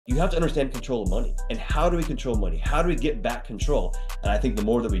You have to understand control of money. And how do we control money? How do we get back control? And I think the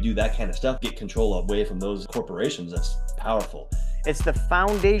more that we do that kind of stuff, get control away from those corporations, that's powerful. It's the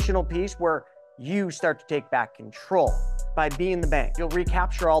foundational piece where you start to take back control. By being the bank, you'll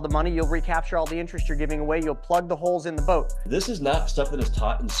recapture all the money, you'll recapture all the interest you're giving away, you'll plug the holes in the boat. This is not stuff that is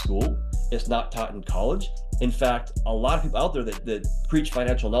taught in school. It's not taught in college. In fact, a lot of people out there that preach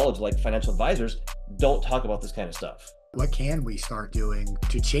financial knowledge, like financial advisors, don't talk about this kind of stuff. What can we start doing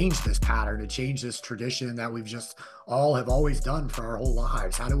to change this pattern, to change this tradition that we've just all have always done for our whole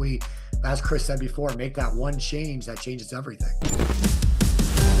lives? How do we, as Chris said before, make that one change that changes everything?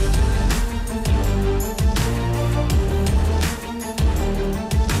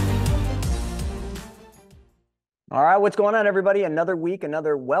 All right, what's going on, everybody? Another week,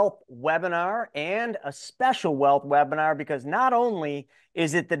 another wealth webinar, and a special wealth webinar because not only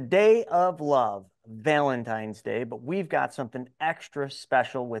is it the day of love, Valentine's Day, but we've got something extra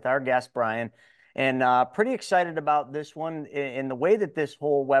special with our guest, Brian, and pretty excited about this one. In the way that this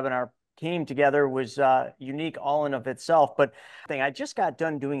whole webinar came together was unique all in of itself. But I just got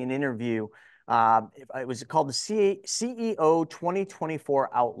done doing an interview. It was called the CEO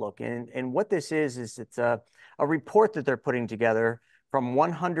 2024 Outlook. And what this is it's a report that they're putting together from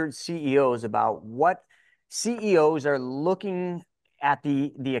 100 CEOs about what CEOs are looking at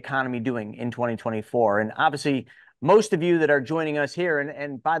the economy doing in 2024. And obviously, most of you that are joining us here,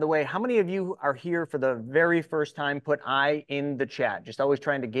 and by the way, how many of you are here for the very first time? Put I in the chat. Just always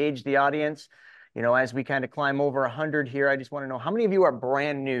trying to gauge the audience. You know, as we kind of climb over 100 here, I just want to know how many of you are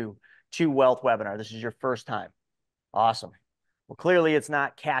brand new to Wealth Webinar. This is your first time. Awesome. Well, clearly it's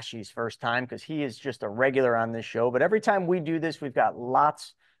not Cashy's first time because he is just a regular on this show. But every time we do this, we've got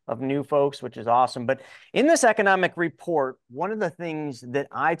lots of new folks, which is awesome. But in this economic report, one of the things that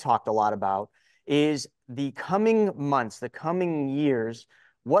I talked a lot about is the coming months, the coming years,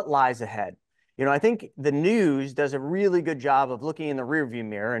 what lies ahead. You know, I think the news does a really good job of looking in the rearview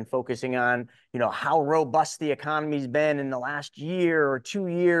mirror and focusing on, you know, how robust the economy's been in the last year or 2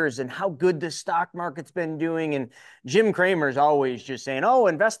 years and how good the stock market's been doing. And Jim Cramer's always just saying, oh,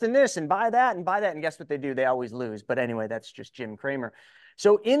 invest in this and buy that and buy that. And guess what they do? They always lose. But anyway, that's just Jim Cramer.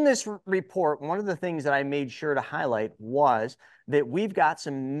 So in this report, one of the things that I made sure to highlight was that we've got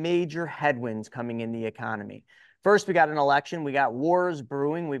some major headwinds coming in the economy. First, we got an election. We got wars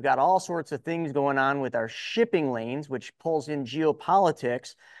brewing. We've got all sorts of things going on with our shipping lanes, which pulls in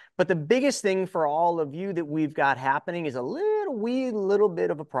geopolitics. But the biggest thing for all of you that we've got happening is a little bit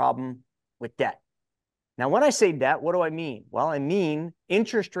of a problem with debt. Now, when I say debt, what do I mean? Well, I mean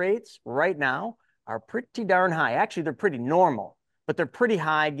interest rates right now are pretty darn high. Actually, they're pretty normal, but they're pretty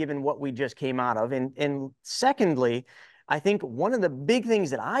high given what we just came out of. And secondly, I think one of the big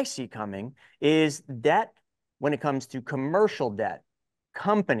things that I see coming is debt when it comes to commercial debt,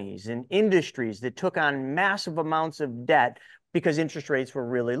 companies and industries that took on massive amounts of debt because interest rates were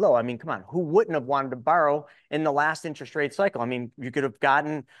really low. I mean, come on, who wouldn't have wanted to borrow in the last interest rate cycle? I mean, you could have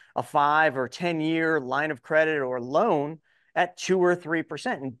gotten a 5 or 10-year line of credit or loan at 2 or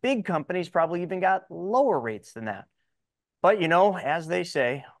 3%. And big companies probably even got lower rates than that. But, you know, as they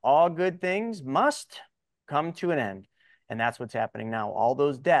say, all good things must come to an end. And that's what's happening now. All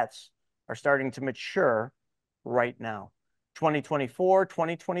those debts are starting to mature right now. 2024,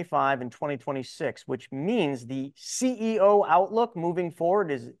 2025, and 2026, which means the CEO outlook moving forward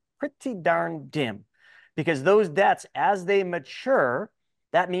is pretty darn dim because those debts, as they mature,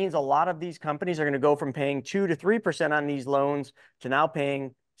 that means a lot of these companies are going to go from paying 2 to 3% on these loans to now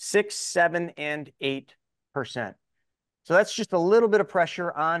paying 6, 7, and 8%. So that's just a little bit of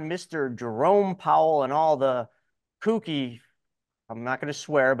pressure on Mr. Jerome Powell and all the kooky, I'm not going to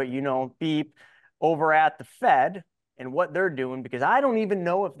swear, but you know, beep, over at the Fed and what they're doing, because I don't even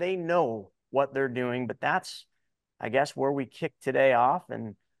know if they know what they're doing. But that's, I guess, where we kick today off.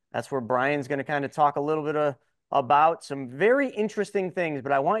 And that's where Brian's going to kind of talk a little bit about some very interesting things.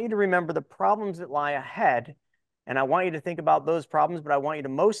 But I want you to remember the problems that lie ahead. And I want you to think about those problems, but I want you to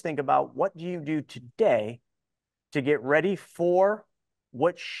most think about what do you do today to get ready for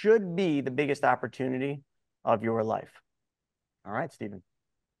what should be the biggest opportunity of your life. All right, Stephen.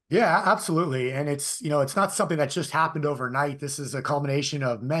 Yeah, absolutely. And it's, you know, it's not something that just happened overnight. This is a culmination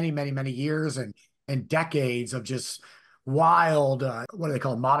of many, many, many years and decades of just wild, what do they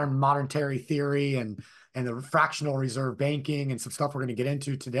call it? Monetary theory and the fractional reserve banking and some stuff we're going to get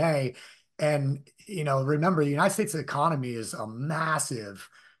into today. And, you know, remember, the United States economy is a massive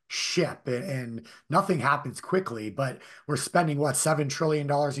ship and nothing happens quickly, but we're spending what, $7 trillion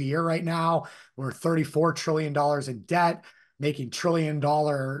a year right now. We're $34 trillion in debt. making $1 trillion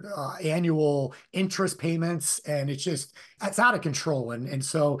annual interest payments, and it's out of control. And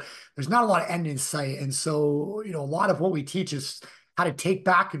so there's not a lot of end in sight. And so, a lot of what we teach is how to take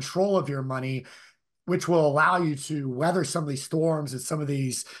back control of your money, which will allow you to weather some of these storms and some of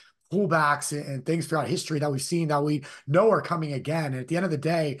these pullbacks and things throughout history that we've seen that we know are coming again. And at the end of the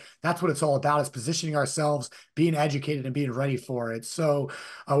day, that's what it's all about, is positioning ourselves, being educated, and being ready for it. So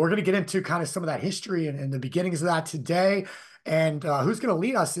we're going to get into kind of some of that history and the beginnings of that today. And who's going to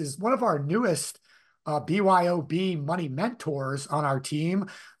lead us is one of our newest BYOB money mentors on our team,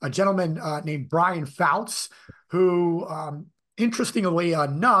 a gentleman named Brian Fouts, who, interestingly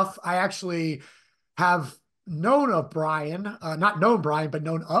enough, I actually have known of Brian, not known Brian, but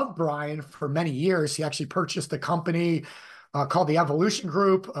known of Brian for many years. He actually purchased a company called the Evolution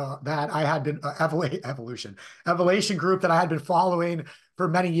Group that I had been Evolution Group that I had been following for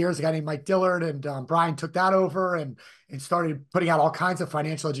many years. A guy named Mike Dillard, and Brian took that over and started putting out all kinds of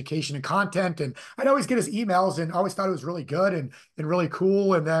financial education and content. And I'd always get his emails and always thought it was really good and really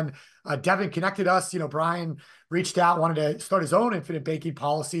cool. And then Devin connected us. Brian reached out, wanted to start his own infinite banking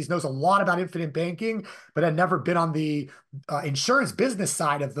policies, knows a lot about infinite banking, but had never been on the insurance business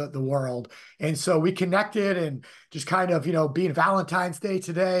side of the world. And so we connected, and just kind of, being Valentine's Day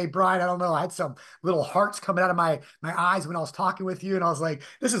today, Brian, I don't know, I had some little hearts coming out of my eyes when I was talking with you, and I was like,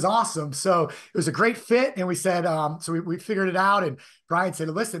 this is awesome. So it was a great fit. And we said, so we figured it out. And Brian said,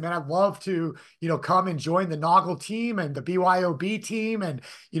 listen, man, I'd love to, come and join the Naugle team and the BYOB team, and,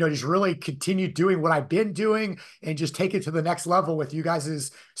 just really continue doing what I've been doing and just take it to the next level with you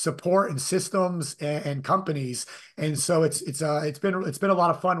guys' support and systems and companies. And so it's been a lot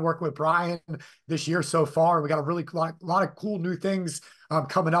of fun working with Brian this year so far. We got a lot of cool new things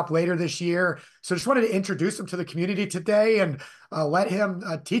coming up later this year. So just wanted to introduce him to the community today and let him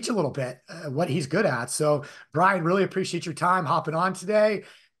teach a little bit what he's good at. So Brian, really appreciate your time hopping on today,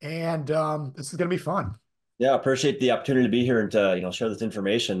 and this is going to be fun. Yeah, I appreciate the opportunity to be here and to share this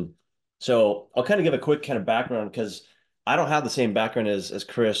information. So I'll kind of give a quick kind of background, because I don't have the same background as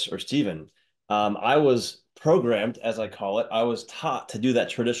Chris or Steven. I was programmed, as I call it. I was taught to do that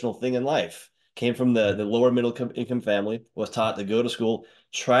traditional thing in life. Came from the lower middle income family, was taught to go to school,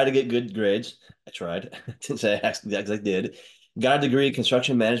 try to get good grades. I tried. Didn't say I actually did. Got a degree in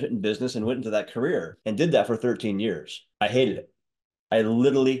construction management and business, and went into that career and did that for 13 years. I hated it. I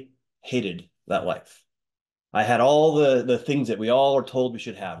literally hated that life. I had all the things that we all are told we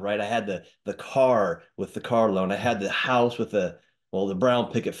should have, right? I had the car with the car loan. I had the house with the brown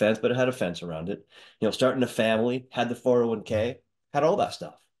picket fence, but it had a fence around it. Starting a family, had the 401k, had all that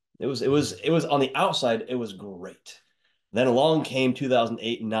stuff. It was on the outside, it was great. Then along came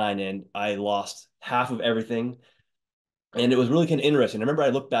 2008 and 9, and I lost half of everything. And it was really kind of interesting. I remember I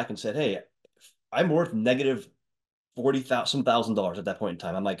looked back and said, hey, I'm worth negative $40,000 at that point in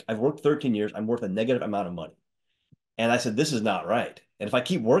time. I'm like, I've worked 13 years. I'm worth a negative amount of money. And I said, this is not right. And if I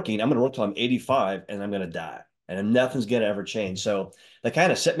keep working, I'm going to work till I'm 85 and I'm going to die. And nothing's going to ever change. So that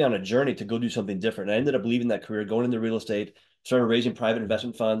kind of set me on a journey to go do something different. And I ended up leaving that career, going into real estate, started raising private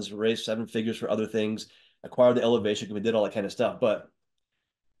investment funds, raised 7 figures for other things, acquired the elevation, we did all that kind of stuff. But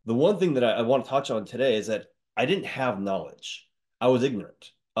the one thing that I want to touch on today is that I didn't have knowledge. I was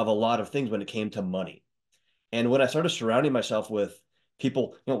ignorant of a lot of things when it came to money. And when I started surrounding myself with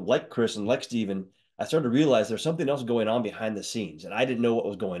people, like Chris and like Steven, I started to realize there's something else going on behind the scenes, and I didn't know what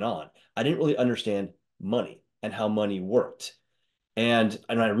was going on. I didn't really understand money and how money worked. And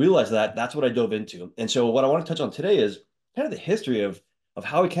I realized that's what I dove into. And so what I want to touch on today is kind of the history of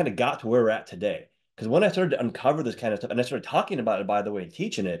how we kind of got to where we're at today. Because when I started to uncover this kind of stuff, and I started talking about it, by the way, and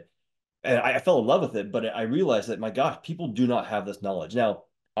teaching it, and I fell in love with it, but I realized that, my gosh, people do not have this knowledge. Now,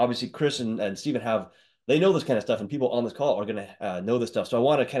 obviously, Chris and Steven they know this kind of stuff, and people on this call are going to know this stuff. So I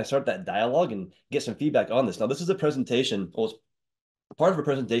want to kind of start that dialogue and get some feedback on this. Now, this is a presentation, it's part of a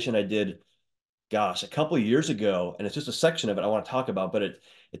presentation I did, gosh, a couple of years ago, and it's just a section of it I want to talk about, but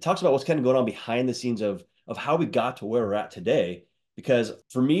it talks about what's kind of going on behind the scenes of how we got to where we're at today. Because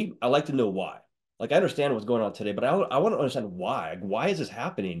for me, I like to know why. Like, I understand what's going on today, but I want to understand why. Like, why is this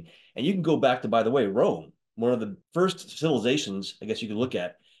happening? And you can go back to, by the way, Rome, one of the first civilizations, I guess you could look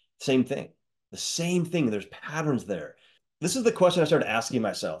at, same thing. The same thing. There's patterns there. This is the question I started asking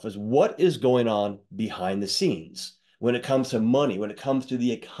myself, is what is going on behind the scenes when it comes to money, when it comes to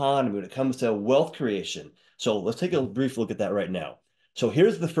the economy, when it comes to wealth creation? So let's take a brief look at that right now. So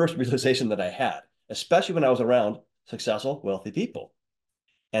here's the first realization that I had, especially when I was around successful, wealthy people.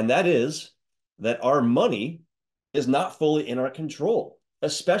 And that is that our money is not fully in our control,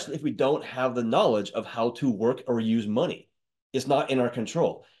 especially if we don't have the knowledge of how to work or use money. It's not in our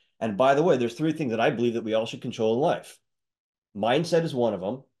control. And by the way, there's 3 things that I believe that we all should control in life: Mindset is one of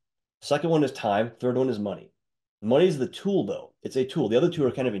them. Second one is time. Third one is money. Money is the tool, though. It's a tool. The other two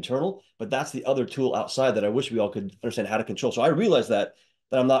are kind of internal, but that's the other tool outside that I wish we all could understand how to control. So I realized that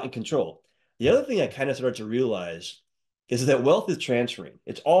I'm not in control. The other thing I kind of started to realize is that wealth is transferring.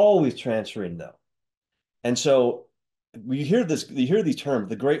 It's always transferring, though. And so you hear these terms,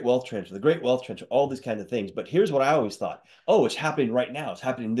 the great wealth transfer, the great wealth transfer, all these kinds of things. But here's what I always thought. Oh, it's happening right now. It's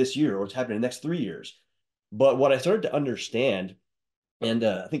happening this year, or it's happening in the next 3 years. But what I started to understand, and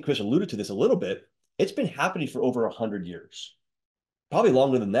I think Chris alluded to this a little bit, it's been happening for over 100 years, probably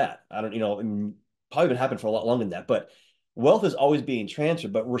longer than that. I don't, I mean, probably been happening for a lot longer than that. But wealth is always being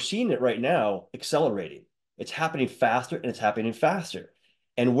transferred, but we're seeing it right now accelerating. It's happening faster and it's happening faster.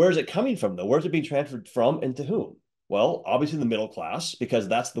 And where's it coming from, though? Where's it being transferred from and to whom? Well, obviously the middle class, because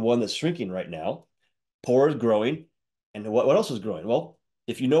that's the one that's shrinking right now. Poor is growing. And what else is growing? Well,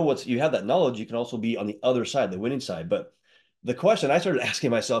 if you know you have that knowledge, you can also be on the other side, the winning side. But the question I started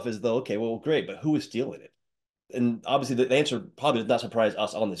asking myself is, though, okay, well, great, but who is stealing it? And obviously the answer probably does not surprise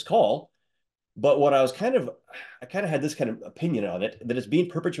us on this call. But what I kind of had this kind of opinion on it, that it's being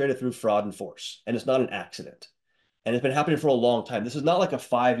perpetrated through fraud and force, and it's not an accident. And it's been happening for a long time. This is not like a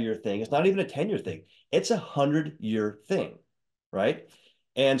 5-year thing. It's not even a 10-year thing. It's a 100-year thing, right?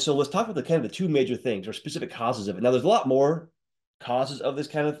 And so let's talk about the kind of the two major things or specific causes of it. Now, there's a lot more causes of this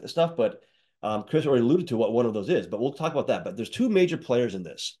kind of stuff, but Chris already alluded to what one of those is, but we'll talk about that. But there's two major players in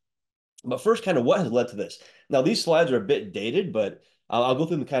this. But first, kind of what has led to this. Now, these slides are a bit dated, but I'll go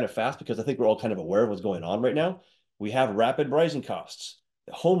through them kind of fast because I think we're all kind of aware of what's going on right now. We have rapid rising costs.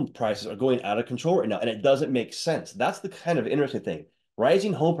 Home prices are going out of control right now, and it doesn't make sense. That's the kind of interesting thing.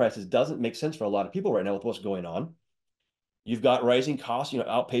 Rising home prices doesn't make sense for a lot of people right now with what's going on. You've got rising costs,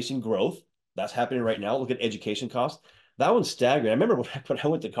 outpacing growth. That's happening right now. Look at education costs. That one's staggering. I remember when I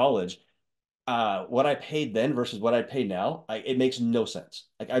went to college, what I paid then versus what I pay now, it makes no sense.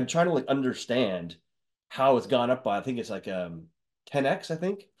 Like I'm trying to understand how it's gone up by, I think it's like 10x, I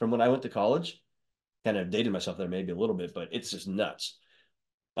think, from when I went to college. Kind of dated myself there maybe a little bit, but it's just nuts.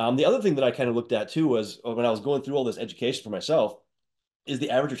 The other thing that I kind of looked at too was when I was going through all this education for myself is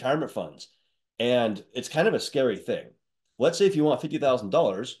the average retirement funds. And it's kind of a scary thing. Let's say if you want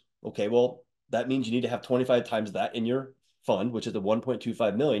 $50,000, okay, well, that means you need to have 25 times that in your fund, which is the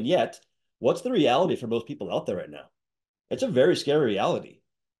 1.25 million. Yet, what's the reality for most people out there right now? It's a very scary reality.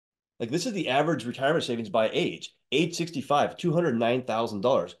 Like this is the average retirement savings by age 65,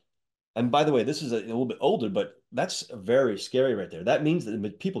 $209,000. And by the way, this is a little bit older, but that's very scary right there. That means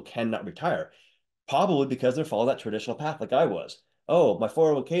that people cannot retire, probably because they're following that traditional path like I was. Oh, my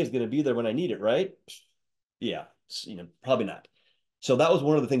 401k is going to be there when I need it, right? Yeah, probably not. So that was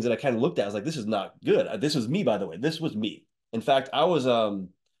one of the things that I kind of looked at. I was like, this is not good. This was me, by the way. This was me. In fact, I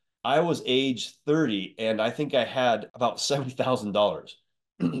was age 30 and I think I had about $70,000.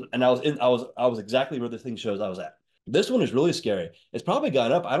 And I was exactly where this thing shows I was at. This one is really scary. It's probably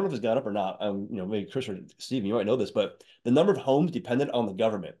gone up. I don't know if it's gone up or not. Maybe Chris or Steven, you might know this, but the number of homes dependent on the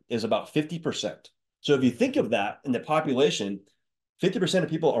government is about 50%. So if you think of that in the population, 50% of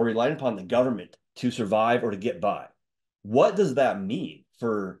people are relying upon the government to survive or to get by. What does that mean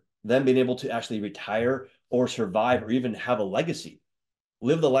for them being able to actually retire or survive or even have a legacy,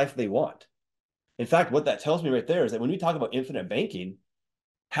 live the life they want? In fact, what that tells me right there is that when we talk about infinite banking,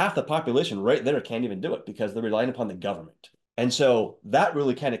 half the population right there can't even do it because they're relying upon the government. And so that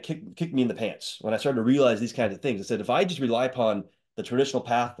really kind of kicked me in the pants when I started to realize these kinds of things. I said, if I just rely upon the traditional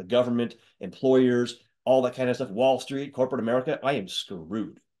path, the government, employers, all that kind of stuff, Wall Street, corporate America, I am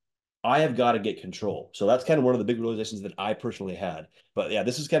screwed. I have got to get control. So that's kind of one of the big realizations that I personally had. But yeah,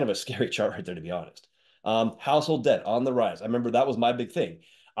 this is kind of a scary chart right there, to be honest. Household debt on the rise. I remember that was my big thing.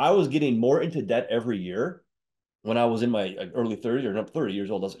 I was getting more into debt every year when I was in my early 30s or 30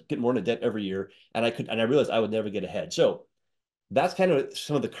 years old. I was getting more into debt every year, and I realized I would never get ahead. So that's kind of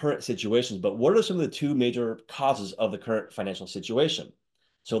some of the current situations. But what are some of the two major causes of the current financial situation?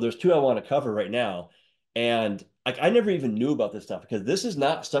 So there's two I want to cover right now. And like I never even knew about this stuff because this is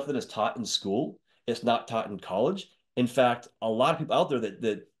not stuff that is taught in school. It's not taught in college. In fact, a lot of people out there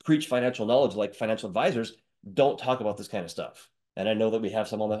that preach financial knowledge, like financial advisors, don't talk about this kind of stuff. And I know that we have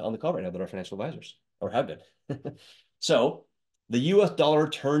some on the call right now that are financial advisors or have been. So the US dollar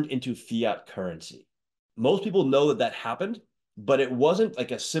turned into fiat currency. Most people know that that happened, but it wasn't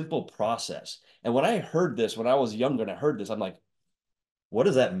like a simple process. And when I heard this, when I was younger and I heard this, I'm like, what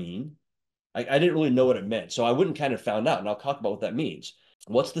does that mean? I didn't really know what it meant. So I went and kind of found out, and I'll talk about what that means.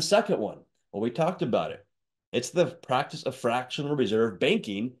 What's the second one? Well, we talked about it. It's the practice of fractional reserve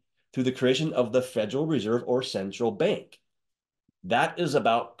banking through the creation of the Federal Reserve or central bank. That is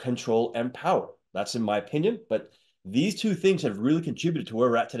about control and power. That's in my opinion, but These two things have really contributed to where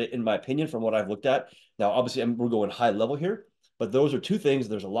we're at today, in my opinion, from what I've looked at. Now, obviously, we're going high level here, but those are two things.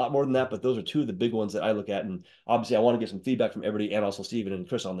 There's a lot more than that, but those are two of the big ones that I look at. And obviously, I want to get some feedback from everybody and also Steven and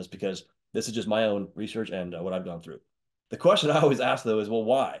Chris on this, because this is just my own research and what I've gone through. The question I always ask, though, is, well,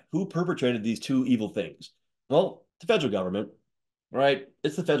 why? Who perpetrated these two evil things? Well, the federal government, right?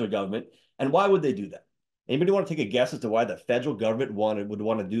 It's the federal government. And why would they do that? Anybody want to take a guess as to why the federal government would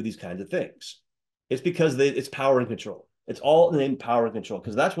want to do these kinds of things? It's because it's power and control. It's all in the name of power and control,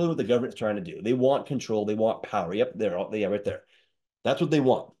 because that's really what the government's trying to do. They want control. They want power. Yep, there. Yeah, right there. That's what they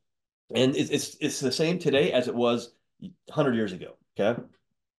want. And it's the same today as it was 100 years ago. Okay.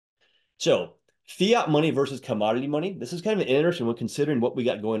 So fiat money versus commodity money. This is kind of interesting when considering what we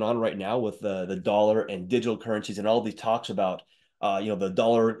got going on right now with the dollar and digital currencies and all these talks about the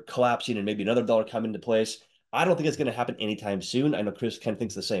dollar collapsing and maybe another dollar coming into place. I don't think it's going to happen anytime soon. I know Chris kind of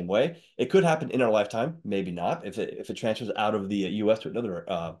thinks the same way. It could happen in our lifetime, maybe not, if it transfers out of the US to another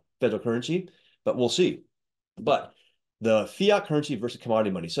federal currency, but we'll see. But the fiat currency versus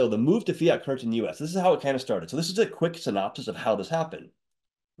commodity money. So the move to fiat currency in the US, this is how it kind of started. So this is a quick synopsis of how this happened.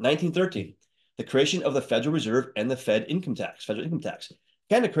 1913, the creation of the Federal Reserve and the federal income tax.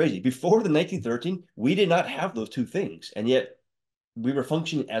 Kind of crazy. Before the 1913, we did not have those two things, and yet we were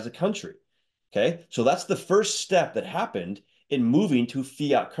functioning as a country. Okay, so that's the first step that happened in moving to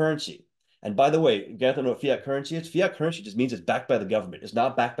fiat currency. And by the way, you guys don't know what fiat currency is? Fiat currency just means it's backed by the government. It's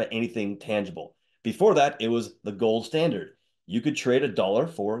not backed by anything tangible. Before that, it was the gold standard. You could trade a dollar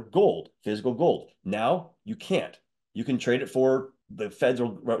for gold, physical gold. Now you can't. You can trade it for the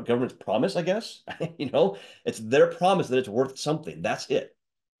federal government's promise, I guess. It's their promise that it's worth something. That's it.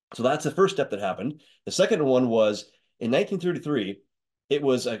 So that's the first step that happened. The second one was in 1933, it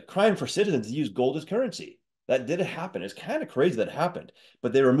was a crime for citizens to use gold as currency. That did happen. It's kind of crazy that it happened,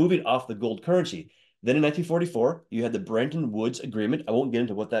 but they were moving off the gold currency. Then in 1944, you had the Bretton Woods Agreement. I won't get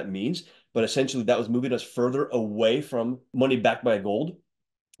into what that means, but essentially that was moving us further away from money backed by gold.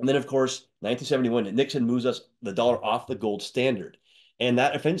 And then, of course, 1971, Nixon moves us the dollar off the gold standard. And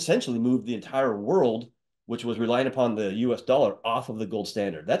that essentially moved the entire world, which was relying upon the US dollar, off of the gold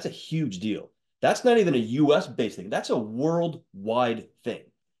standard. That's a huge deal. That's not even a US-based thing. That's a worldwide thing.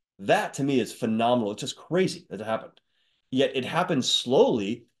 That, to me, is phenomenal. It's just crazy that it happened. Yet it happened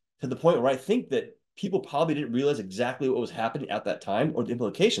slowly to the point where I think that people probably didn't realize exactly what was happening at that time or the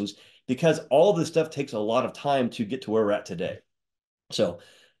implications, because all this stuff takes a lot of time to get to where we're at today. So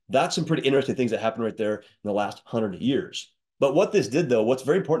that's some pretty interesting things that happened right there in the last 100 years. But what this did, though, what's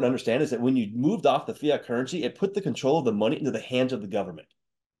very important to understand is that when you moved off the fiat currency, it put the control of the money into the hands of the government.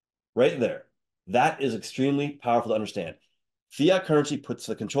 Right there. That is extremely powerful to understand. Fiat currency puts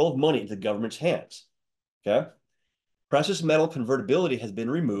the control of money into the government's hands. Okay. Precious metal convertibility has been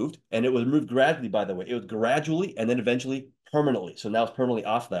removed, and it was removed gradually, by the way. It was gradually and then eventually permanently. So now it's permanently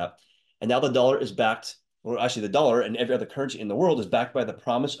off that. And now the dollar is backed, or actually the dollar and every other currency in the world is backed by the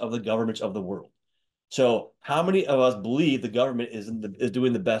promise of the governments of the world. So how many of us believe the government is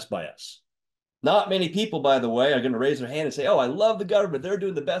doing the best by us? Not many people, by the way, are going to raise their hand and say, oh, I love the government. They're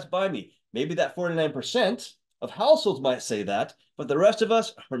doing the best by me. Maybe that 49% of households might say that, but the rest of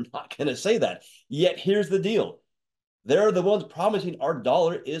us are not going to say that. Yet here's the deal. They're the ones promising our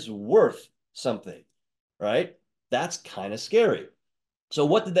dollar is worth something, right? That's kind of scary. So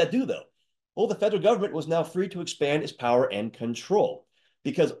what did that do, though? Well, the federal government was now free to expand its power and control,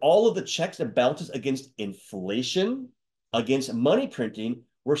 because all of the checks and balances against inflation, against money printing,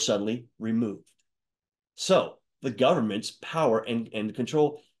 were suddenly removed. So the government's power and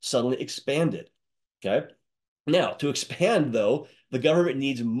control suddenly expanded. Okay. Now, to expand, though, the government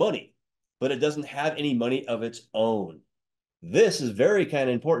needs money, but it doesn't have any money of its own. This is very kind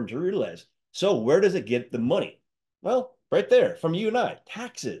of important to realize. So where does it get the money? Well, right there from you and I,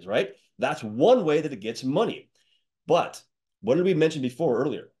 taxes, right? That's one way that it gets money. But what did we mention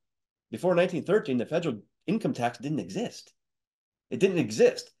earlier? Before 1913, the federal income tax didn't exist. It didn't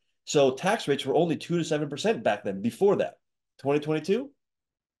exist. So tax rates were only 2 to 7% back then. Before that, 2022,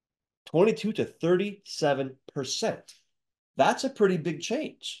 22 to 37%. That's a pretty big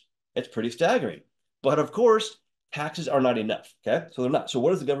change. It's pretty staggering. But of course, taxes are not enough. Okay, so they're not. So what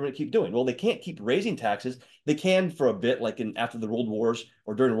does the government keep doing? Well, they can't keep raising taxes. They can for a bit, like after the World Wars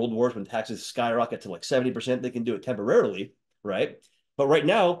or during World Wars when taxes skyrocket to like 70%. They can do it temporarily, right? But right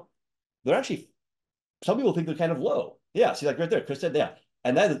now, they're actually, some people think they're kind of low. Yeah, see, like right there, Chris said, yeah.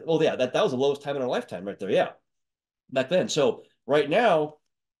 And that is, oh yeah, that was the lowest time in our lifetime right there. Yeah, back then. So right now,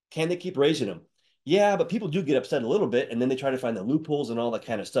 can they keep raising them? Yeah, but people do get upset a little bit, and then they try to find the loopholes and all that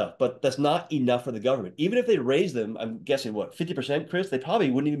kind of stuff. But that's not enough for the government. Even if they raise them, I'm guessing what, 50%, Chris, they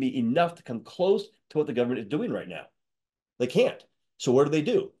probably wouldn't even be enough to come close to what the government is doing right now. They can't. So what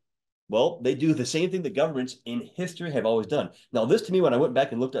do? Well, they do the same thing that governments in history have always done. Now, this to me, when I went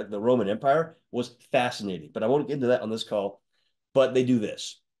back and looked at the Roman Empire, was fascinating, but I won't get into that on this call. But they do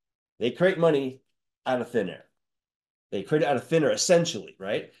this. They create money out of thin air. They create it out of thin air, essentially,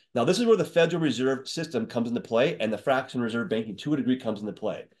 right? Now, this is where the Federal Reserve System comes into play, and the fractional reserve banking, to a degree, comes into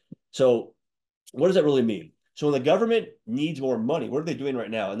play. So what does that really mean? So when the government needs more money, what are they doing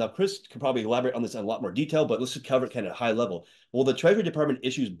right now? And now Chris can probably elaborate on this in a lot more detail, but let's just cover it kind of high level. Well, the Treasury Department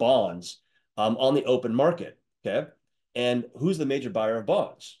issues bonds on the open market, okay? And who's the major buyer of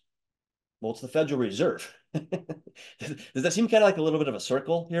bonds? Well, it's the Federal Reserve. Does that seem kind of like a little bit of a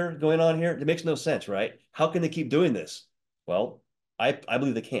circle here going on here? It makes no sense, right? How can they keep doing this? Well, I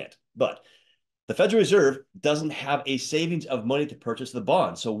believe they can't. But the Federal Reserve doesn't have a savings of money to purchase the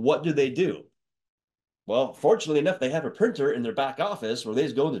bonds. So what do? Well, fortunately enough, they have a printer in their back office where they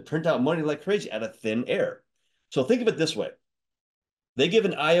just go and print out money like crazy out of thin air. So think of it this way. They give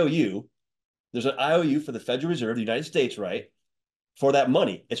an IOU. There's an IOU for the Federal Reserve of the United States, right? For that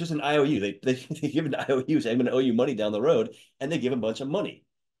money. It's just an IOU. They give an IOU, say, I'm going to owe you money down the road, and they give a bunch of money.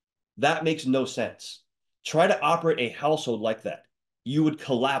 That makes no sense. Try to operate a household like that. You would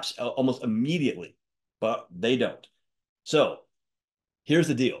collapse almost immediately, but they don't. So here's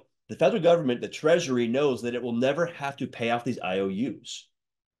the deal. The federal government, the Treasury, knows that it will never have to pay off these IOUs.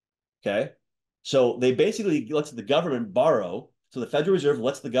 Okay? So they basically lets the government borrow. So the Federal Reserve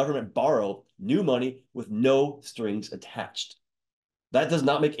lets the government borrow new money with no strings attached. That does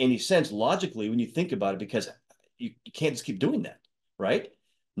not make any sense logically when you think about it, because you can't just keep doing that, right?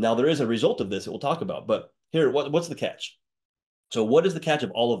 Now, there is a result of this that we'll talk about, but here, what's the catch? So what is the catch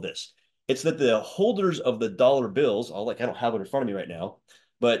of all of this? It's that the holders of the dollar bills, I don't have it in front of me right now,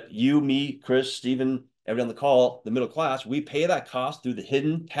 but you, me, Chris, Stephen, everyone on the call, the middle class, we pay that cost through the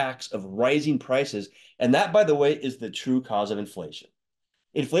hidden tax of rising prices. And that, by the way, is the true cause of inflation.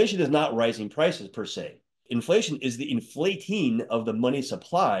 Inflation is not rising prices per se. Inflation is the inflating of the money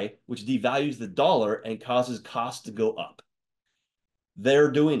supply, which devalues the dollar and causes costs to go up.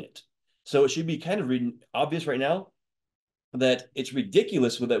 They're doing it. So it should be kind of obvious right now that it's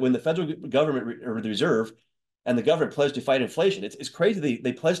ridiculous that when the federal government or the reserve and the government pledge to fight inflation, it's crazy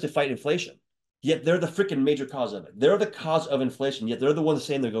they pledge to fight inflation, yet they're the freaking major cause of it. They're the cause of inflation, yet they're the ones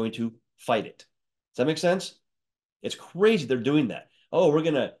saying they're going to fight it. Does that make sense? It's crazy they're doing that. Oh, we're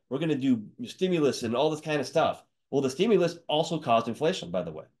gonna do stimulus and all this kind of stuff. Well, the stimulus also caused inflation, by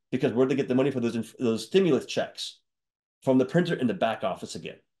the way, because where they get the money for those stimulus checks? From the printer in the back office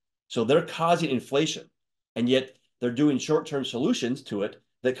again. So they're causing inflation, and yet they're doing short-term solutions to it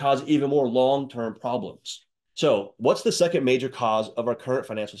that cause even more long-term problems. So what's the second major cause of our current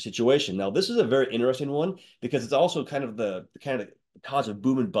financial situation? Now, this is a very interesting one because it's also kind of the cause of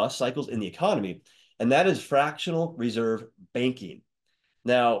boom and bust cycles in the economy, and that is fractional reserve banking.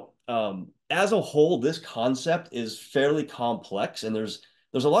 Now, as a whole, this concept is fairly complex, and there's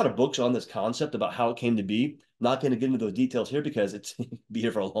a lot of books on this concept about how it came to be. Not going to get into those details here because it's be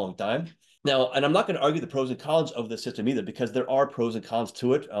here for a long time. Now, and I'm not going to argue the pros and cons of the system either, because there are pros and cons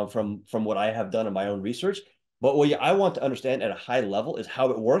to it from what I have done in my own research. But what I want to understand at a high level is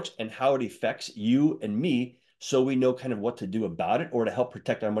how it works and how it affects you and me, so we know kind of what to do about it or to help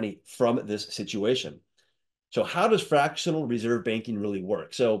protect our money from this situation. So how does fractional reserve banking really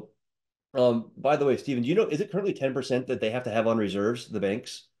work? So by the way, Stephen, do you know, is it currently 10% that they have to have on reserves, the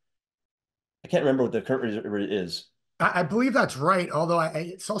banks? I can't remember what the current reserve is. I believe that's right. Although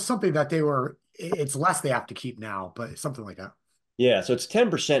I saw something that it's less they have to keep now, but something like that. Yeah, so it's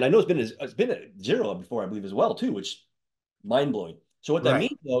 10%. I know it's been at zero before, I believe, as well, too, which mind blowing. So what that Right.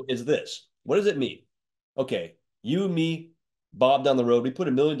 means though is this. What does it mean? Okay, you, me, Bob down the road, we put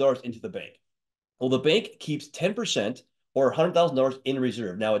 $1 million into the bank. Well, the bank keeps 10% or $100,000 in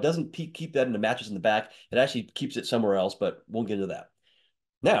reserve. Now, it doesn't keep that in the mattress in the back. It actually keeps it somewhere else, but we'll get into that.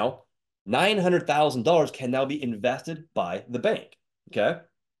 Now, $900,000 can now be invested by the bank. Okay.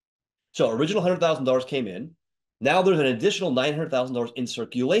 So original $100,000 came in. Now there's an additional $900,000 in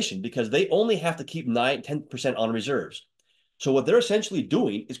circulation because they only have to keep 10% on reserves. So what they're essentially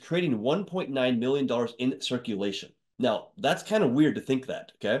doing is creating $1.9 million in circulation. Now, that's kind of weird to think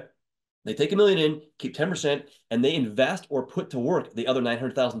that, okay? They take $1 million in, keep 10%, and they invest or put to work the other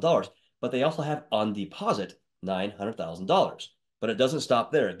 $900,000, but they also have on deposit $900,000. But it doesn't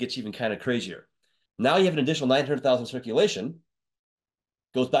stop there. It gets even kind of crazier. Now you have an additional 900,000 circulation,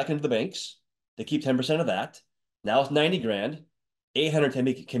 goes back into the banks. They keep 10% of that. Now it's 90 grand. 800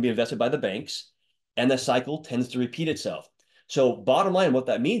 can be invested by the banks. and the cycle tends to repeat itself. So bottom line, what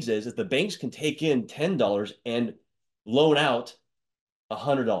that means is that the banks can take in $10 and loan out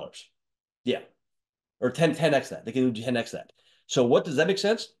 $100. Yeah, or 10x that. They can do 10x that. So what does that make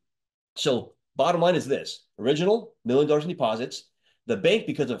sense? So bottom line is this: original $1 million in deposits. The bank,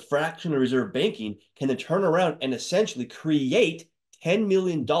 because of fractional reserve banking, can then turn around and essentially create $10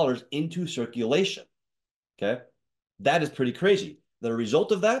 million into circulation. Okay. That is pretty crazy. The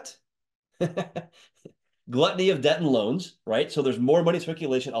result of that, gluttony of debt and loans, right? So there's more money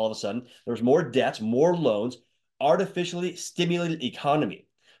circulation all of a sudden. There's more debts, more loans, artificially stimulated economy.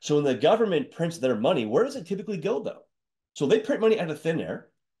 So when the government prints their money, where does it typically go though? So they print money out of thin air.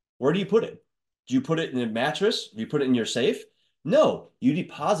 Where do you put it? Do you put it in a mattress? Do you put it in your safe? No, you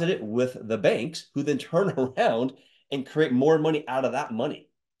deposit it with the banks who then turn around and create more money out of that money.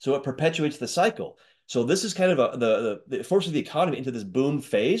 So it perpetuates the cycle. So this is kind of the forces the economy into this boom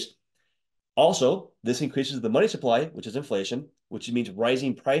phase. Also, this increases the money supply, which is inflation, which means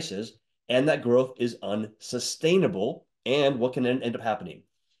rising prices, and that growth is unsustainable. And what can end up happening?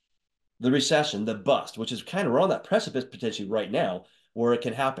 The recession, the bust, which is kind of we're on that precipice potentially right now where it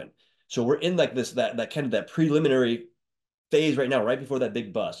can happen. So we're in like this that kind of that preliminary phase right now, right before that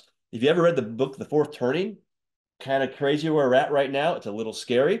big bust. If you ever read the book The Fourth Turning, kind of crazy where we're at right now. It's a little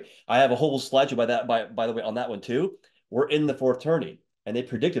scary. I have a whole slideshow by the way on that one too. We're in the fourth turning, and they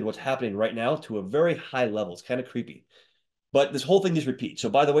predicted what's happening right now to a very high level. It's kind of creepy, but this whole thing just repeats. So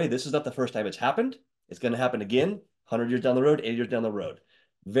by the way, this is not the first time it's happened. It's going to happen again 100 years down the road, 80 years down the road.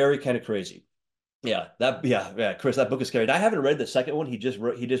 Very kind of crazy. Yeah, Chris, that book is scary. I haven't read the second one. He just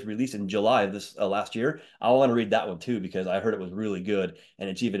released in July of this last year. I want to read that one too because I heard it was really good and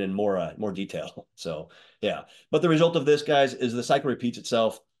it's even in more detail. So yeah, but the result of this, guys, is the cycle repeats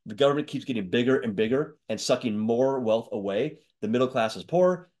itself. The government keeps getting bigger and bigger and sucking more wealth away. The middle class is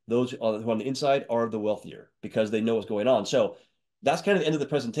poor. Those who are on the inside are the wealthier because they know what's going on. So that's kind of the end of the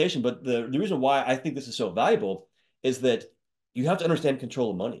presentation. But the reason why I think this is so valuable is that you have to understand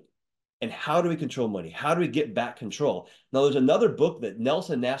control of money. And how do we control money? How do we get back control? Now, there's another book that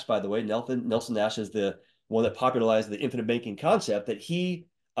Nelson Nash, by the way, Nelson Nash is the one that popularized the infinite banking concept that he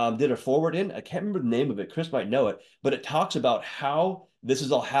did a forward in. I can't remember the name of it. Chris might know it, but it talks about how this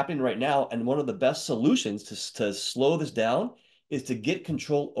is all happening right now. And one of the best solutions to slow this down is to get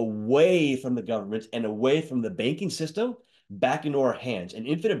control away from the government and away from the banking system back into our hands. And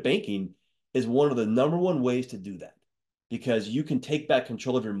infinite banking is one of the number one ways to do that because you can take back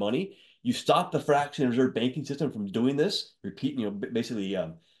control of your money. You stop the fractional reserve banking system from doing this, basically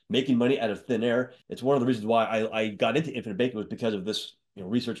making money out of thin air. It's one of the reasons why I got into infinite banking was because of this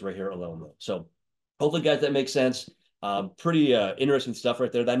research right here alone. So hopefully, guys, that makes sense. Pretty interesting stuff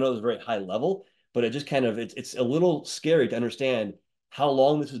right there. I know it was very high level, but it just kind of it's a little scary to understand how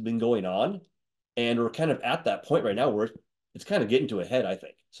long this has been going on, and we're kind of at that point right now where it's kind of getting to a head, I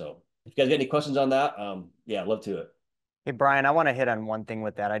think. So if you guys got any questions on that, yeah, I'd love to. Hey, Brian, I want to hit on one thing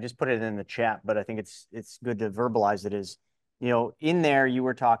with that. I just put it in the chat, but I think it's good to verbalize it is, in there you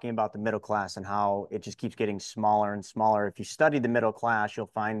were talking about the middle class and how it just keeps getting smaller and smaller. If you study the middle class,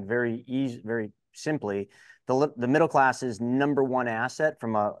 you'll find very simply, the middle class's number one asset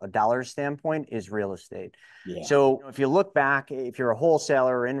from a dollar standpoint is real estate. Yeah. So if you look back, if you're a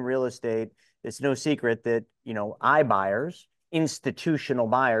wholesaler in real estate, it's no secret that, iBuyers, institutional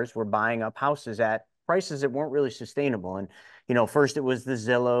buyers were buying up houses at prices that weren't really sustainable. And, first it was the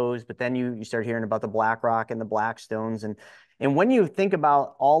Zillows, but then you start hearing about the BlackRock and the Blackstones. And when you think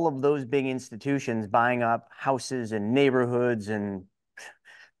about all of those big institutions buying up houses and neighborhoods and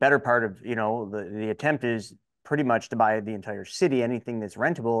better part of, the attempt is pretty much to buy the entire city, anything that's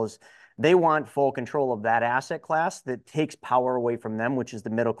rentable is they want full control of that asset class that takes power away from them, which is the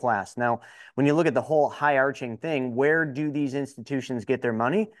middle class. Now, when you look at the whole high arching thing, where do these institutions get their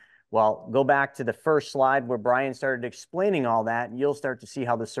money? Well, go back to the first slide where Brian started explaining all that, and you'll start to see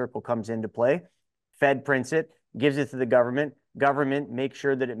how the circle comes into play. Fed prints it, gives it to the government. Government makes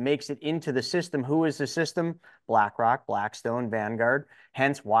sure that it makes it into the system. Who is the system? BlackRock, Blackstone, Vanguard.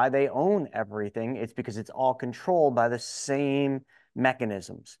 Hence why they own everything. It's because it's all controlled by the same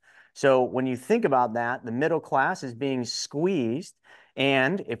mechanisms. So when you think about that, the middle class is being squeezed.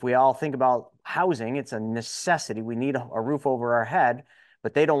 And if we all think about housing, it's a necessity. We need a roof over our head.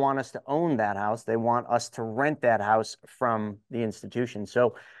 But they don't want us to own that house. They want us to rent that house from the institution.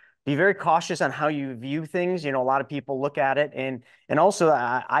 So be very cautious on how you view things. A lot of people look at it. And also,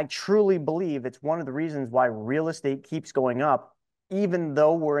 I truly believe it's one of the reasons why real estate keeps going up, even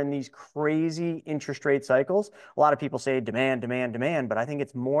though we're in these crazy interest rate cycles. A lot of people say demand, demand, demand, but I think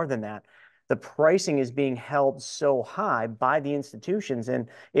it's more than that. the pricing is being held so high by the institutions. And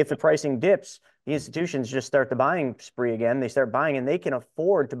if the pricing dips, the institutions just start the buying spree again. They start buying, and they can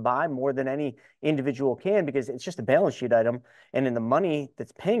afford to buy more than any individual can, because it's just a balance sheet item. And then the money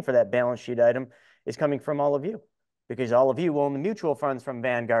that's paying for that balance sheet item is coming from all of you, because all of you own the mutual funds from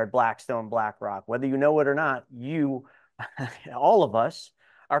Vanguard, Blackstone, BlackRock. Whether you know it or not, you, all of us,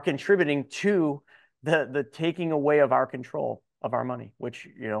 are contributing to the taking away of our control of our money, which,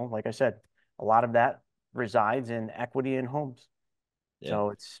 like I said, a lot of that resides in equity in homes. Yeah. So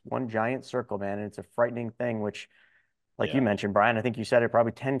it's one giant circle, man. And it's a frightening thing, which, like you Yeah. mentioned, Brian, I think you said it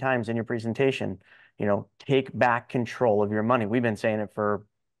probably 10 times in your presentation, take back control of your money. We've been saying it for,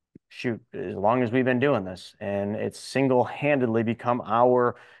 shoot, as long as we've been doing this. And it's single-handedly become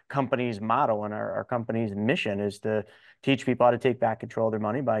our company's motto, and our company's mission is to teach people how to take back control of their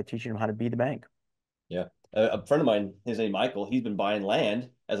money by teaching them how to be the bank. Yeah. A friend of mine, his name Michael, he's been buying land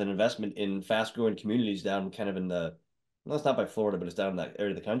as an investment in fast-growing communities down kind of in the, well, it's not by Florida, but it's down in that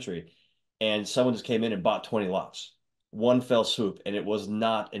area of the country. And someone just came in and bought 20 lots, one fell swoop, and it was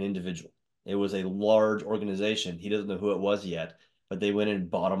not an individual. It was a large organization. He doesn't know who it was yet, but they went in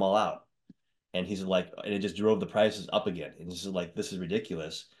and bought them all out. And he's like, and it just drove the prices up again. And this is like, this is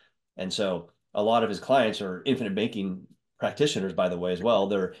ridiculous. And so a lot of his clients are infinite banking practitioners, by the way, as well.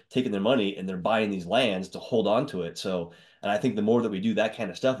 They're taking their money and they're buying these lands to hold on to it. So, and I think the more that we do that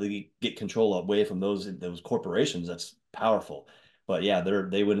kind of stuff, we get control away from those corporations. That's powerful. But yeah,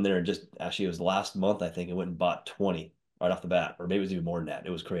 they went in there and just, actually it was last month, I think, it went and bought 20 right off the bat, or maybe it was even more than that.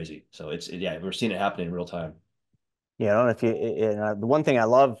 It was crazy. So yeah, we're seeing it happening in real time. If the one thing I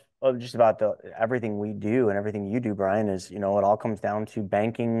love of just about everything we do and everything you do, Brian, is, it all comes down to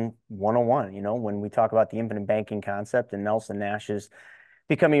banking 101. When we talk about the infinite banking concept and Nelson Nash's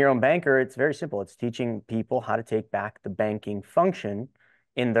becoming your own banker, it's very simple. It's teaching people how to take back the banking function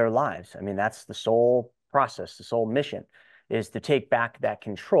in their lives. I mean, that's the sole process, the sole mission, is to take back that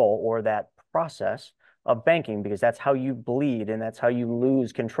control or that process of banking, because that's how you bleed and that's how you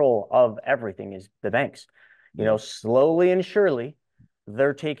lose control of everything, is the banks. Yeah. Slowly and surely,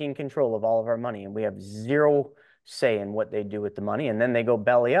 they're taking control of all of our money, and we have zero say in what they do with the money. And then they go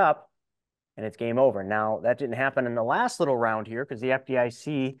belly up, and it's game over. Now, that didn't happen in the last little round here, because the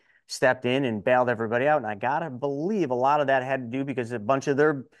FDIC stepped in and bailed everybody out. And I got to believe a lot of that had to do because a bunch of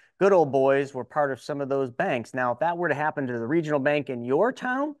their good old boys were part of some of those banks. Now, if that were to happen to the regional bank in your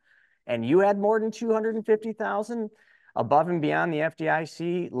town, and you had more than 250,000 above and beyond the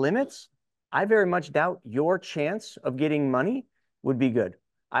FDIC limits, I very much doubt your chance of getting money would be good.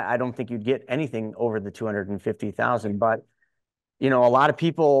 I don't think you'd get anything over the 250,000, but a lot of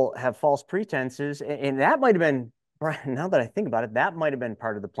people have false pretenses, and that might have been, Brian, now that I think about it, that might have been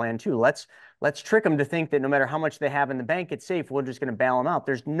part of the plan too. Let's trick them to think that no matter how much they have in the bank, it's safe. We're just going to bail them out.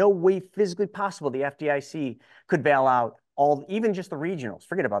 There's no way physically possible the FDIC could bail out even just the regionals.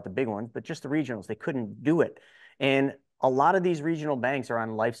 Forget about the big ones, but just the regionals. They couldn't do it. And a lot of these regional banks are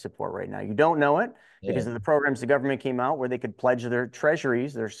on life support right now. You don't know it because of the programs the government came out where they could pledge their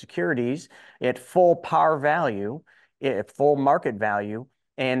treasuries, their securities at full par value, at full market value.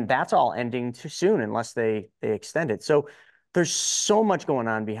 And that's all ending too soon unless they extend it. So there's so much going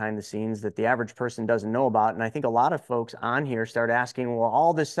on behind the scenes that the average person doesn't know about. And I think a lot of folks on here start asking, well,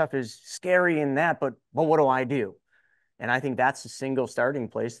 all this stuff is scary and that, but what do I do? And I think that's the single starting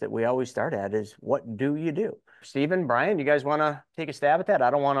place that we always start at, is what do you do? Stephen, Brian, you guys want to take a stab at that? I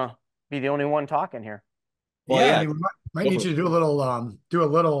don't want to be the only one talking here. Well, Yeah, I yeah. mean, we might need you to do a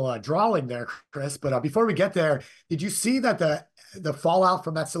little drawing there, Chris. But before we get there, did you see that the fallout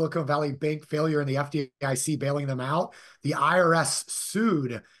from that Silicon Valley Bank failure and the FDIC bailing them out? The IRS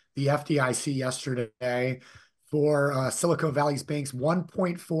sued the FDIC yesterday for Silicon Valley's bank's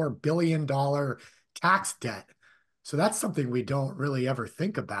 $1.4 billion tax debt. So that's something we don't really ever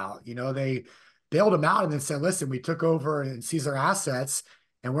think about. They bailed them out and then said, listen, we took over and seized their assets,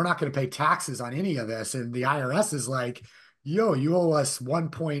 and we're not going to pay taxes on any of this. And the IRS is like, yo, you owe us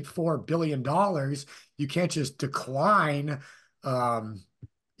 $1.4 billion. You can't just decline.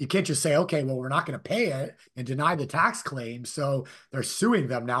 You can't just say, okay, well, we're not going to pay it and deny the tax claim. So they're suing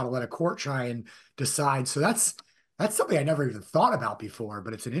them now to let a court try and decide. So that's something I never even thought about before,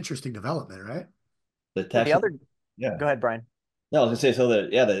 but it's an interesting development, right? The Well, tax. Yeah. go ahead, Brian. No, I was gonna say, so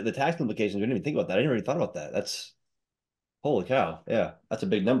the tax implications, we didn't even think about that. I never even thought about that. That's, holy cow. Yeah, that's a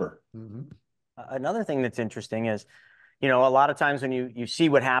big number. Mm-hmm. Another thing that's interesting is, a lot of times when you see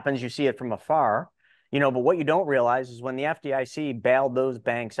what happens, you see it from afar, but what you don't realize is when the FDIC bailed those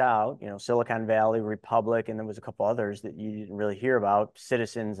banks out, Silicon Valley, Republic, and there was a couple others that you didn't really hear about,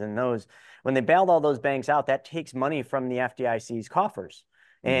 Citizens and those, when they bailed all those banks out, that takes money from the FDIC's coffers.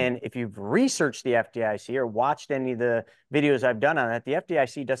 And if you've researched the FDIC or watched any of the videos I've done on it, the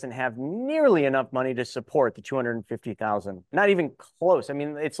FDIC doesn't have nearly enough money to support the 250,000. Not even close. I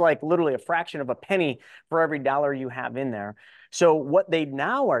mean, it's like literally a fraction of a penny for every dollar you have in there. So what they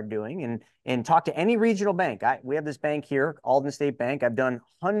now are doing, and talk to any regional bank. We have this bank here, Alden State Bank. I've done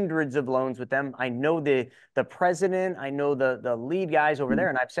hundreds of loans with them. I know the president. I know the lead guys over there.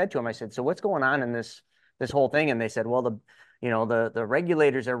 And I've said to them, I said, so what's going on in this whole thing? And they said, well, the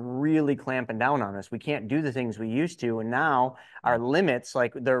regulators are really clamping down on us. We can't do the things we used to. And now our limits,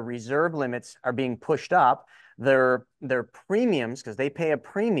 like their reserve limits, are being pushed up. Their premiums, because they pay a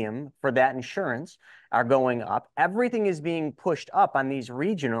premium for that insurance, are going up. Everything is being pushed up on these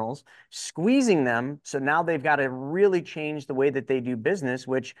regionals, squeezing them. So now they've got to really change the way that they do business,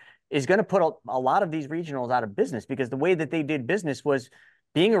 which is going to put a lot of these regionals out of business, because the way that they did business was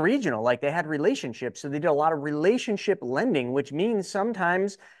being a regional. Like, they had relationships. So they did a lot of relationship lending, which means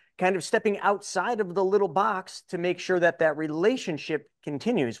sometimes kind of stepping outside of the little box to make sure that that relationship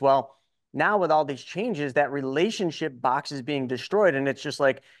continues. Well, now with all these changes, that relationship box is being destroyed. And it's just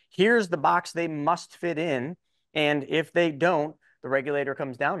like, here's the box they must fit in. And if they don't, the regulator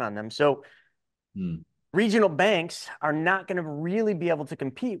comes down on them. So regional banks are not going to really be able to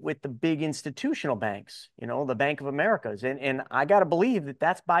compete with the big institutional banks, the Bank of Americas. And I got to believe that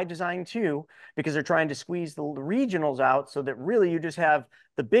that's by design too, because they're trying to squeeze the regionals out so that really you just have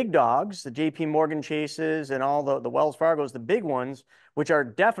the big dogs, the JP Morgan Chases and all the Wells Fargos, the big ones, which are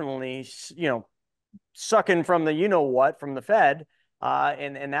definitely, sucking from the from the Fed.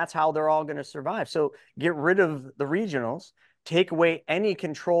 And that's how they're all going to survive. So get rid of the regionals, take away any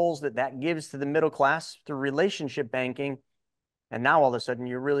controls that gives to the middle class through relationship banking. And now all of a sudden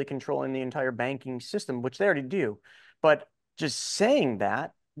you're really controlling the entire banking system, which they already do. But just saying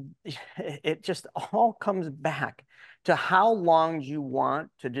that, it just all comes back to how long do you want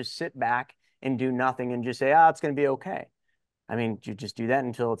to just sit back and do nothing and just say, it's going to be okay. I mean, you just do that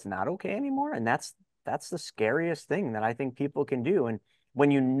until it's not okay anymore. And that's the scariest thing that I think people can do. And when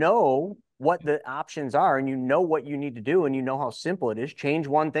you know what the options are and you know what you need to do and you know how simple it is, change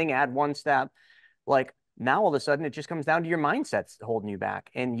one thing, add one step, like now all of a sudden it just comes down to your mindsets holding you back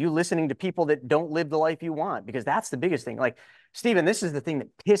and you listening to people that don't live the life you want, because that's the biggest thing. Like, Stephen, this is the thing that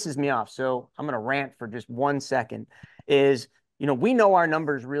pisses me off. So I'm going to rant for just 1 second is, we know our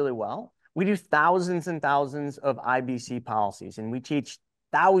numbers really well. We do thousands and thousands of IBC policies, and we teach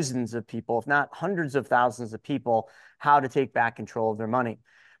thousands of people, if not hundreds of thousands of people, how to take back control of their money.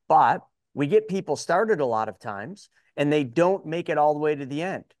 But we get people started a lot of times and they don't make it all the way to the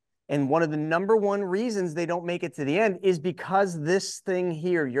end. And one of the number one reasons they don't make it to the end is because this thing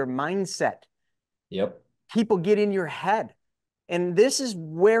here, your mindset. Yep. People get in your head. And this is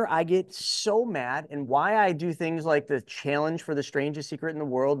where I get so mad, and why I do things like the Challenge for the Strangest Secret in the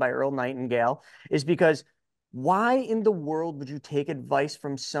World by Earl Nightingale is because why in the world would you take advice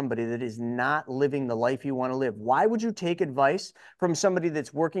from somebody that is not living the life you want to live? Why would you take advice from somebody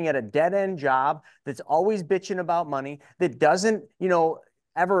that's working at a dead-end job, that's always bitching about money, that doesn't,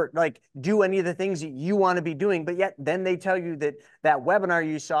 ever like do any of the things that you want to be doing, but yet then they tell you that webinar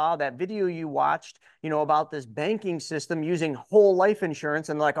you saw, that video you watched, about this banking system using whole life insurance,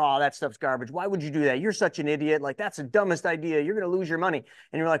 and like, oh, that stuff's garbage. Why would you do that? You're such an idiot. Like, that's the dumbest idea. You're going to lose your money.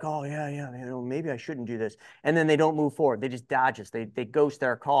 And you're like, oh yeah, maybe I shouldn't do this. And then they don't move forward. They just dodge us. They ghost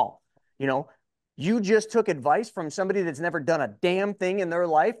their call. You just took advice from somebody that's never done a damn thing in their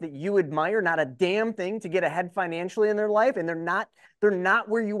life that you admire, not a damn thing to get ahead financially in their life. And they're not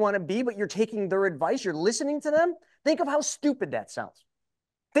where you want to be, but you're taking their advice. You're listening to them. Think of how stupid that sounds.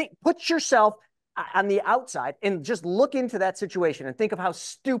 Put yourself on the outside and just look into that situation and think of how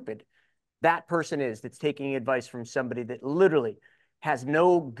stupid that person is that's taking advice from somebody that literally has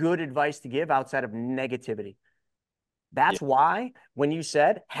no good advice to give outside of negativity. That's why when you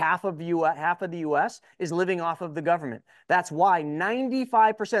said half of the U.S. is living off of the government. That's why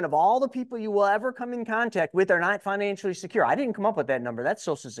 95% of all the people you will ever come in contact with are not financially secure. I didn't come up with that number. That's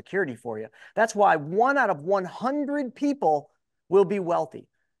Social Security for you. That's why 1 out of 100 people will be wealthy.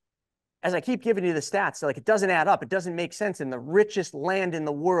 As I keep giving you the stats, like, it doesn't add up. It doesn't make sense in the richest land in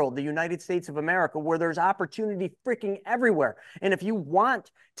the world, the United States of America, where there's opportunity freaking everywhere. And if you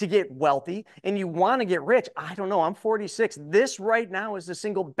want to get wealthy and you want to get rich, I don't know, I'm 46. This right now is the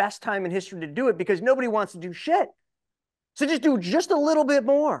single best time in history to do it, because nobody wants to do shit. So just do just a little bit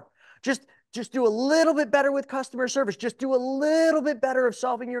more. Just do a little bit better with customer service. Just do a little bit better of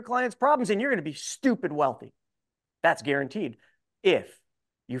solving your clients' problems, and you're going to be stupid wealthy. That's guaranteed. If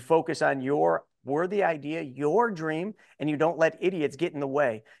you focus on your worthy idea, your dream, and you don't let idiots get in the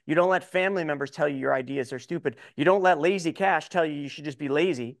way. You don't let family members tell you your ideas are stupid. You don't let lazy cash tell you should just be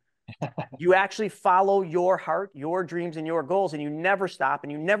lazy. You actually follow your heart, your dreams, and your goals, and you never stop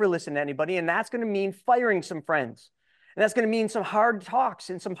and you never listen to anybody. And that's going to mean firing some friends. And that's going to mean some hard talks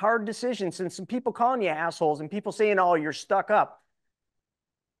and some hard decisions and some people calling you assholes and people saying, oh, you're stuck up.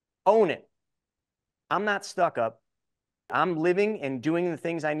 Own it. I'm not stuck up. I'm living and doing the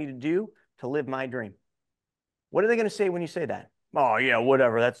things I need to do to live my dream. What are they going to say when you say that? Oh, yeah,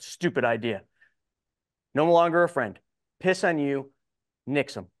 whatever. That's a stupid idea. No longer a friend. Piss on you.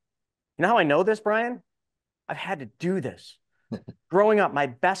 Nix them. You know how I know this, Brian? I've had to do this. Growing up, my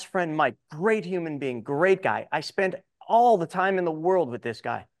best friend, Mike, great human being, great guy. I spent all the time in the world with this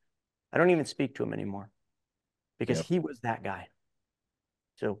guy. I don't even speak to him anymore because he was that guy.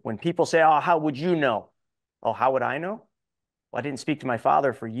 So when people say, oh, how would you know? Oh, how would I know? Well, I didn't speak to my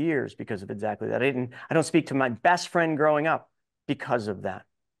father for years because of exactly that. I don't speak to my best friend growing up because of that.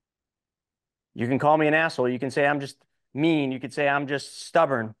 You can call me an asshole. You can say I'm just mean. You could say I'm just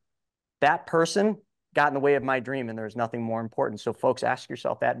stubborn. That person got in the way of my dream, and there's nothing more important. So folks, ask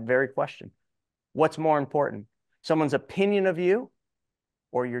yourself that very question. What's more important? Someone's opinion of you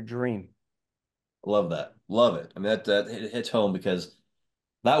or your dream? Love that. Love it. I mean, that it hits home because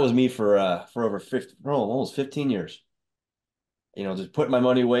that was me for over 50, almost 15 years. You know, just putting my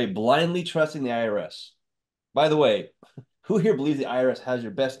money away, blindly trusting the IRS. By the way, who here believes the IRS has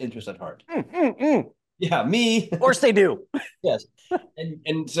your best interest at heart? Yeah, me. Of course they do. Yes.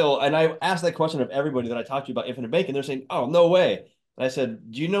 And I asked that question of everybody that I talked to about infinite banking. They're saying, oh, no way. And I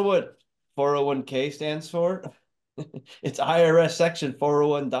said, do you know what 401k stands for? It's IRS section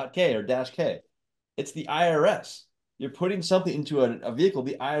 401.k or dash K. It's the IRS. You're putting something into a vehicle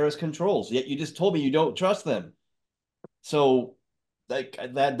the IRS controls, yet you just told me you don't trust them. So like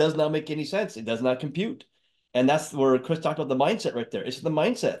that does not make any sense. It does not compute. And that's where Chris talked about the mindset right there. It's the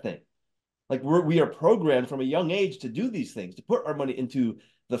mindset thing. Like we are programmed from a young age to do these things, to put our money into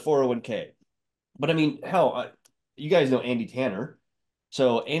the 401k. But I mean, hell, you guys know Andy Tanner.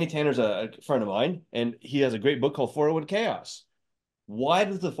 So Andy Tanner's a friend of mine, and he has a great book called 401 Chaos. Why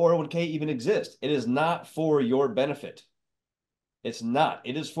does the 401k even exist? It is not for your benefit. It's not.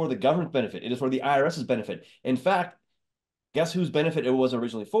 It is for the government's benefit. It is for the IRS's benefit. In fact, guess whose benefit it was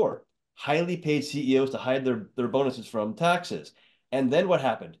originally for? Highly paid CEOs to hide their bonuses from taxes. And then what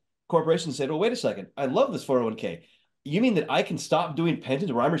happened? Corporations said, well, wait a second. I love this 401k. You mean that I can stop doing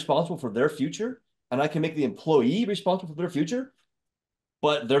pensions where I'm responsible for their future and I can make the employee responsible for their future?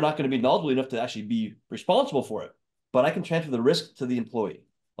 But they're not going to be knowledgeable enough to actually be responsible for it. But I can transfer the risk to the employee.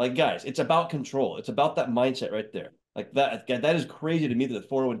 Like, guys, it's about control. It's about that mindset right there. Like that is crazy to me that the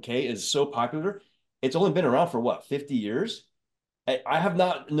 401k is so popular. It's only been around for what, 50 years? I have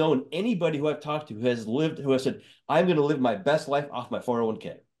not known anybody who I've talked to who has said, I'm going to live my best life off my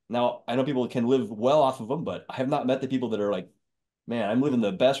 401k. Now, I know people can live well off of them, but I have not met the people that are like, man, I'm living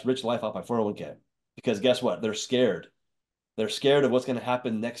the best rich life off my 401k. Because guess what? They're scared. They're scared of what's going to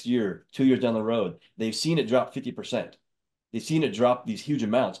happen next year, 2 years down the road. They've seen it drop 50%. They've seen it drop these huge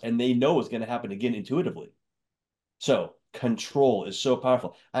amounts, and they know it's going to happen again intuitively. So control is so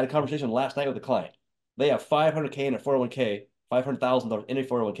powerful. I had a conversation last night with a client. They have 500K in a 401k, $500,000 in a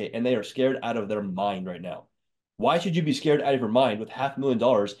 401k, and they are scared out of their mind right now. Why should you be scared out of your mind with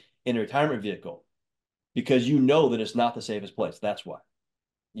 $500,000 in a retirement vehicle? Because you know that it's not the safest place. That's why.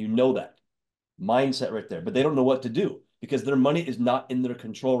 You know that. Mindset right there. But they don't know what to do because their money is not in their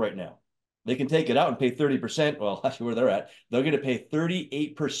control right now. They can take it out and pay 30%. Well, actually, where they're at, they're going to pay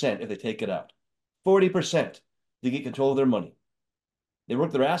 38% if they take it out. 40% to get control of their money. They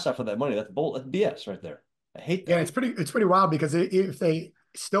work their ass off for that money. That's BS right there. I hate that. Yeah, it's pretty wild because if they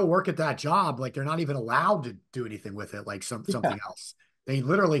still work at that job, like they're not even allowed to do anything with it, like something else. They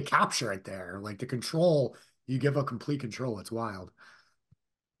literally capture it there. Like the control, you give a complete control. It's wild.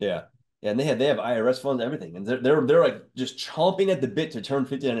 Yeah. Yeah, and they have IRS funds, everything. And they're like just chomping at the bit to turn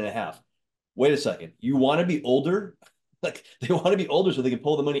 59 and a half. Wait a second. You want to be older? Like they want to be older so they can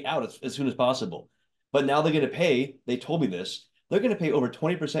pull the money out as soon as possible. But now they're going to pay, they told me this, they're going to pay over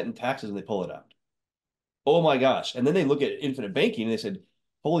 20% in taxes when they pull it out. Oh my gosh. And then they look at infinite banking and they said,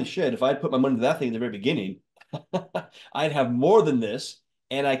 holy shit, if I'd put my money into that thing in the very beginning, I'd have more than this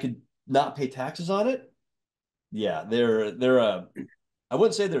and I could not pay taxes on it. Yeah, I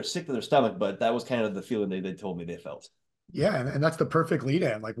wouldn't say they're sick to their stomach, but that was kind of the feeling they told me they felt. Yeah, and that's the perfect lead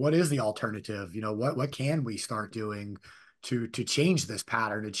in. Like, what is the alternative? You know, what can we start doing to change this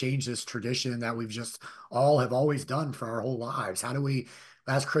pattern, to change this tradition that we've just all have always done for our whole lives? How do we,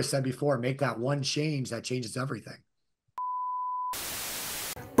 as Chris said before, make that one change that changes everything?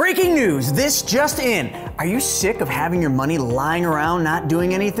 Breaking news, this just in. Are you sick of having your money lying around not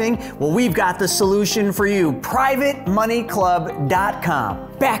doing anything? Well, we've got the solution for you,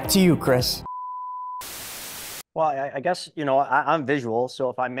 privatemoneyclub.com. Back to you, Chris. Well, I guess, I'm visual, so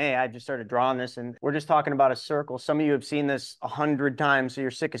if I may, I just started drawing this, and we're just talking about a circle. Some of you have seen this 100 times, so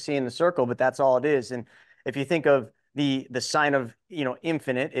you're sick of seeing the circle, but that's all it is. And if you think of the sign of,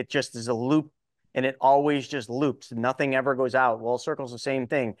 infinite, it just is a loop, and it always just loops. Nothing ever goes out. Well, a circle's the same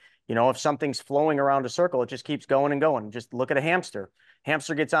thing. If something's flowing around a circle, it just keeps going and going. Just look at a hamster.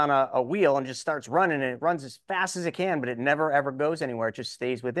 Hamster gets on a wheel and just starts running, and it runs as fast as it can, but it never, ever goes anywhere. It just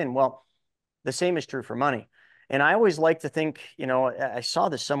stays within. Well, the same is true for money. And I always like to think, I saw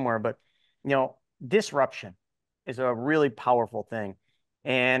this somewhere, but, disruption is a really powerful thing.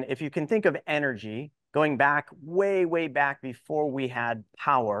 And if you can think of energy going back way, way back before we had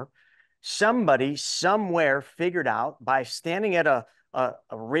power, somebody somewhere figured out by standing at a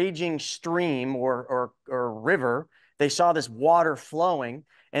raging stream or river, they saw this water flowing.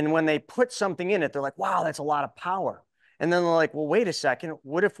 And when they put something in it, they're like, wow, that's a lot of power. And then they're like, well, wait a second.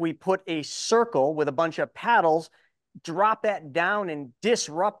 What if we put a circle with a bunch of paddles, drop that down and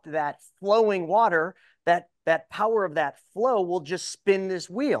disrupt that flowing water? That power of that flow will just spin this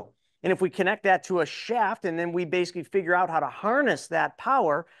wheel. And if we connect that to a shaft and then we basically figure out how to harness that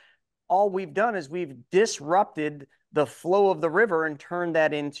power, all we've done is we've disrupted the flow of the river and turned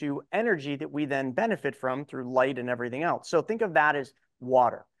that into energy that we then benefit from through light and everything else. So think of that as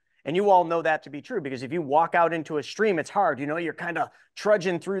water. And you all know that to be true, because if you walk out into a stream, it's hard. You're kind of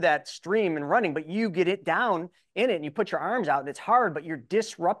trudging through that stream and running, but you get it down in it and you put your arms out and it's hard, but you're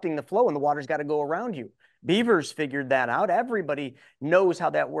disrupting the flow and the water's got to go around you. Beavers figured that out. Everybody knows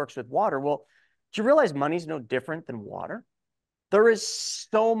how that works with water. Well, do you realize money's no different than water? There is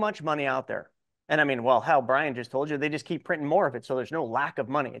so much money out there. And I mean, well, hell, Brian just told you, they just keep printing more of it. So there's no lack of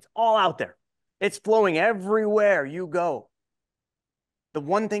money. It's all out there. It's flowing everywhere you go. The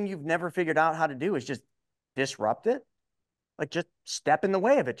one thing you've never figured out how to do is just disrupt it. Like, just step in the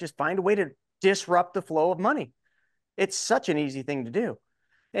way of it. Just find a way to disrupt the flow of money. It's such an easy thing to do.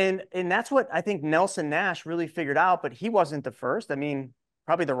 And that's what I think Nelson Nash really figured out, but he wasn't the first. I mean,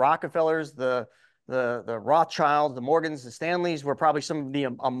 probably the Rockefellers, the Rothschilds, the Morgans, the Stanleys were probably some of the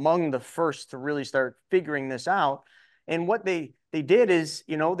among the first to really start figuring this out. And what they did is,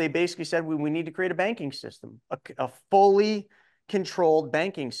 they basically said, we need to create a banking system, a fully controlled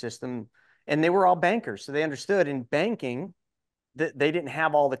banking system. And they were all bankers, so they understood in banking that they didn't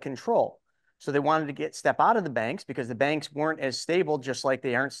have all the control. So they wanted to step out of the banks because the banks weren't as stable, just like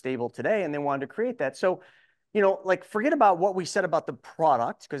they aren't stable today. And they wanted to create that. So, forget about what we said about the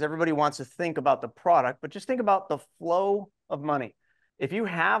product, because everybody wants to think about the product, but just think about the flow of money. If you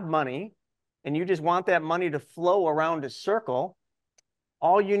have money and you just want that money to flow around a circle,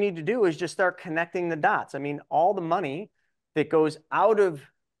 all you need to do is just start connecting the dots. I mean, all the money that goes out of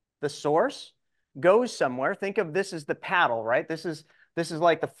the source goes somewhere. Think of this as the paddle, right? This is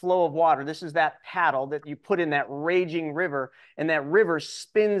like the flow of water. This is that paddle that you put in that raging river, and that river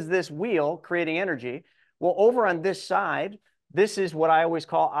spins this wheel, creating energy. Well, over on this side, this is what I always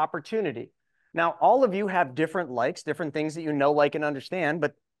call opportunity. Now, all of you have different likes, different things that like, and understand,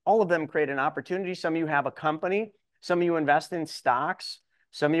 but all of them create an opportunity. Some of you have a company. Some of you invest in stocks.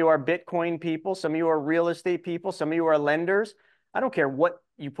 Some of you are Bitcoin people. Some of you are real estate people. Some of you are lenders. I don't care what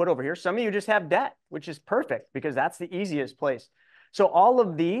you put over here. Some of you just have debt, which is perfect because that's the easiest place. So all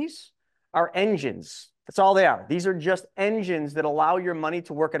of these are engines. That's all they are. These are just engines that allow your money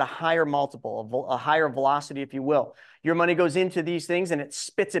to work at a higher multiple, a higher velocity, if you will. Your money goes into these things and it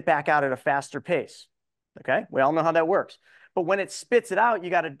spits it back out at a faster pace. Okay? We all know how that works. But when it spits it out, you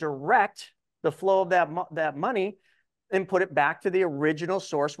got to direct the flow of that money and put it back to the original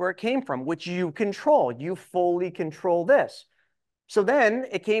source where it came from, which you control. You fully control this. So then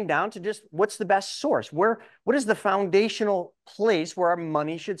it came down to just what's the best source? What is the foundational place where our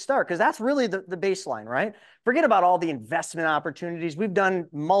money should start? Because that's really the baseline, right? Forget about all the investment opportunities. We've done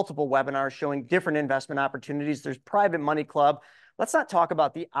multiple webinars showing different investment opportunities. There's Private Money Club. Let's not talk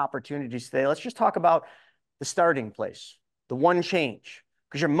about the opportunities today. Let's just talk about the starting place, the one change.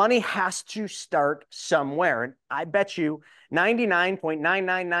 Because your money has to start somewhere. And I bet you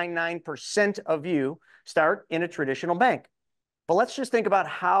 99.9999% of you start in a traditional bank. But let's just think about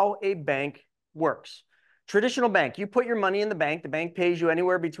how a bank works. Traditional bank, you put your money in the bank pays you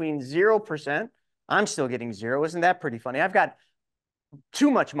anywhere between 0%. I'm still getting 0. Isn't that pretty funny? I've got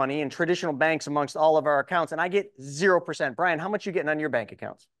too much money in traditional banks amongst all of our accounts, and I get 0%. Brian, how much are you getting on your bank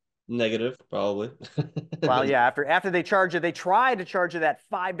accounts? Negative, probably. Well, yeah, after they charge you, they try to charge you that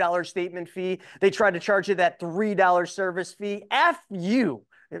 $5 statement fee. They try to charge you that $3 service fee. F you.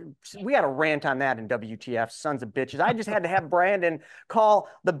 We got a rant on that in WTF, sons of bitches. I just had to have Brandon call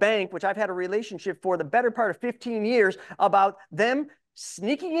the bank, which I've had a relationship for the better part of 15 years, about them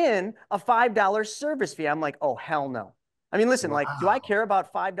sneaking in a $5 service fee. I'm like, oh, hell no. I mean, listen, like, do I Wow. care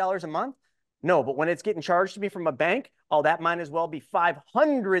about $5 a month? No, but when it's getting charged to me from a bank, oh, that might as well be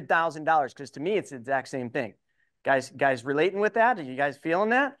 $500,000, because to me, it's the exact same thing. Guys relating with that? Are you guys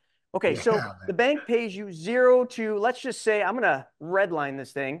feeling that? Okay, Yeah, so the man. bank pays you 0 to, let's just say, I'm going to redline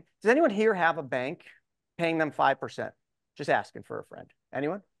this thing. Does anyone here have a bank paying them 5%? Just asking for a friend.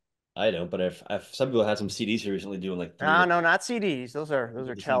 Anyone? I don't, but I've some people had some CDs here recently doing like three No, to no, not CDs. Those are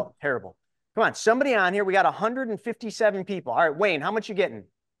the terrible. Come on, somebody on here. We got 157 people. All right, Wayne, how much you getting?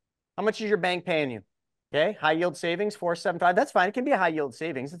 How much is your bank paying you? Okay, high yield savings, 475. That's fine. It can be a high yield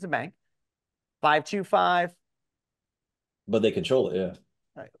savings. It's a bank. 525. but they control it. Yeah.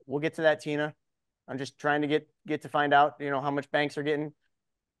 All right, we'll get to that, Tina. I'm just trying to get to find out, how much banks are getting.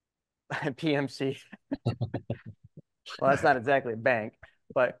 PMC. Well, that's not exactly a bank,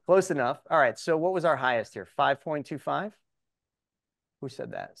 but close enough. All right. So what was our highest here? 5.25? Who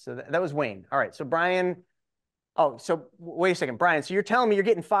said that? So that was Wayne. All right. So Brian. Oh, so wait a second, Brian. So you're telling me you're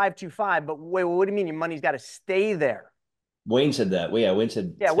getting 5.25, but wait, what do you mean your money's got to stay there? Wayne said that. Well, yeah, Wayne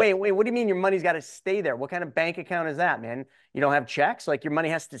said. Yeah, wait. What do you mean your money's got to stay there? What kind of bank account is that, man? You don't have checks? Like your money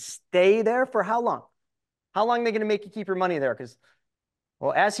has to stay there for how long? How long are they going to make you keep your money there? Because,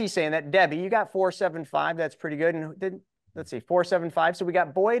 well, as he's saying that, Debbie, you got 475. That's pretty good. And let's see, 475. So we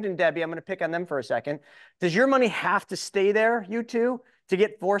got Boyd and Debbie. I'm going to pick on them for a second. Does your money have to stay there, you two, to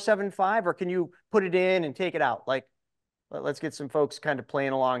get 475, or can you put it in and take it out? Like, let's get some folks kind of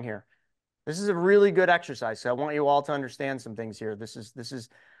playing along here. This is a really good exercise. So I want you all to understand some things here. This is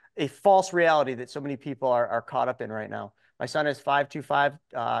a false reality that so many people are caught up in right now. My son has 525,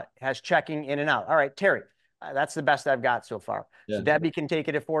 has checking in and out. All right, Terry, that's the best I've got so far. Yeah. So Debbie can take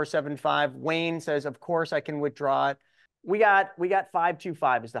it at 475. Wayne says, of course, I can withdraw it. We got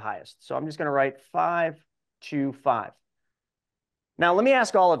 525 is the highest. So I'm just going to write 525. Now, let me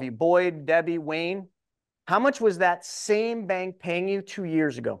ask all of you, Boyd, Debbie, Wayne, how much was that same bank paying you 2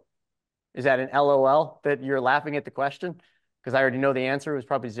 years ago? Is that an LOL that you're laughing at the question? Because I already know the answer was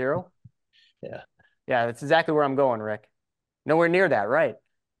probably 0. Yeah. Yeah, that's exactly where I'm going, Rick. Nowhere near that, right?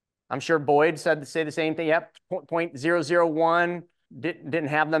 I'm sure Boyd say the same thing. Yep, 0.001. Didn't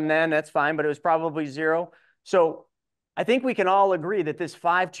have them then. That's fine, but it was probably 0. So I think we can all agree that this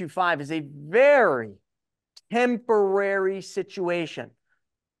 525 is a very temporary situation.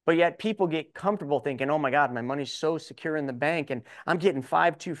 But yet people get comfortable thinking, oh my God, my money's so secure in the bank and I'm getting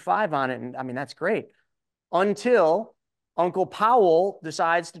 525 on it. And I mean, that's great. Until Uncle Powell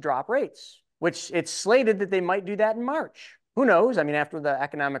decides to drop rates, which it's slated that they might do that in March. Who knows? I mean, after the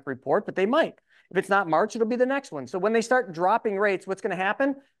economic report, but they might. If it's not March, it'll be the next one. So when they start dropping rates, what's going to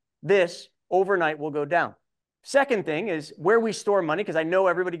happen? This overnight will go down. Second thing is where we store money, because I know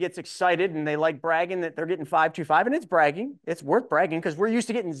everybody gets excited and they like bragging that they're getting 525, and it's bragging. It's worth bragging because we're used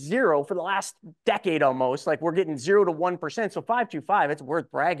to getting 0 for the last decade almost. Like we're getting 0 to 1%. So 525, it's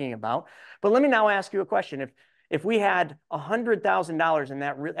worth bragging about. But let me now ask you a question. If we had $100,000 in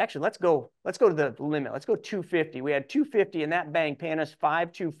that, actually, let's go to the limit. Let's go 250. We had 250 in that bank paying us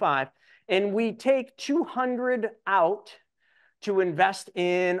 525, and we take 200 out to invest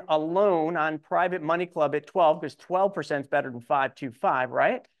in a loan on Private Money Club at 12, because 12% is better than 525,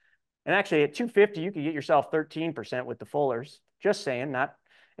 right? And actually at 250, you could get yourself 13% with the Fullers. Just saying, not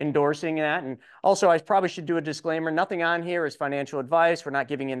endorsing that. And also, I probably should do a disclaimer. Nothing on here is financial advice. We're not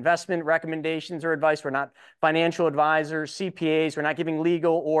giving investment recommendations or advice. We're not financial advisors, CPAs. We're not giving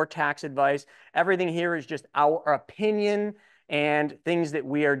legal or tax advice. Everything here is just our opinion and things that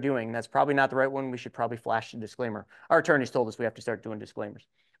we are doing. That's probably not the right one. We should probably flash the disclaimer. Our attorneys told us we have to start doing disclaimers.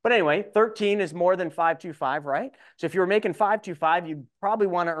 But anyway, 13 is more than 525, right? So if you were making 525, you'd probably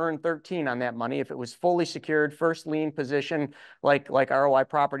want to earn 13 on that money if it was fully secured, first lien position, like ROI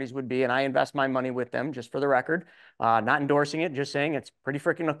Properties would be. And I invest my money with them, just for the record. Not endorsing it, just saying it's pretty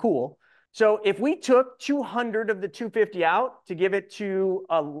freaking cool. So if we took 200 of the 250 out to give it to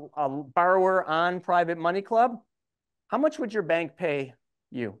a borrower on Private Money Club, how much would your bank pay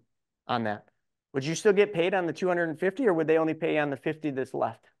you on that? Would you still get paid on the 250, or would they only pay on the 50 that's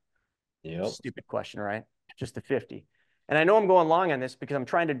left? Yep. Stupid question, right? Just the 50. And I know I'm going long on this because I'm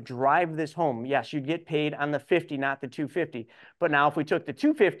trying to drive this home. Yes, you'd get paid on the 50, not the 250. But now if we took the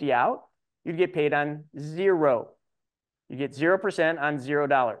 250 out, you'd get paid on 0. You get 0% on $0.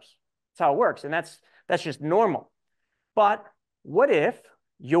 That's how it works. And that's just normal. But what if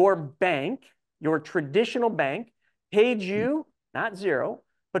your bank, your traditional bank, paid you, not 0,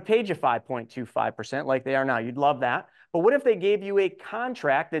 but paid you 5.25% like they are now? You'd love that. But what if they gave you a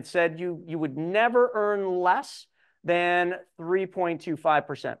contract that said you would never earn less than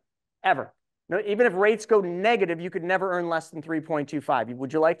 3.25% ever? No, even if rates go negative, you could never earn less than 3.25.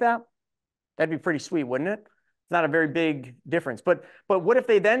 Would you like that? That'd be pretty sweet, wouldn't it? It's not a very big difference. But what if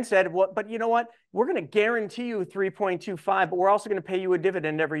they then said, well, but you know what? We're going to guarantee you 3.25, but we're also going to pay you a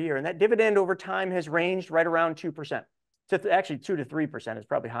dividend every year. And that dividend over time has ranged right around 2%. Actually, 2 to 3% is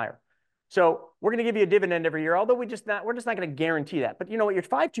probably higher. So we're going to give you a dividend every year, although we're just not going to guarantee that. But you know what? Your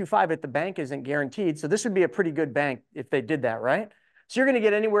 5.25 at the bank isn't guaranteed. So this would be a pretty good bank if they did that, right? So you're going to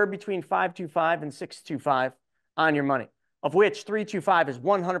get anywhere between 5.25 and 6.25 on your money, of which 3.25 is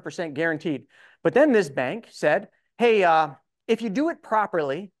 100% guaranteed. But then this bank said, hey, if you do it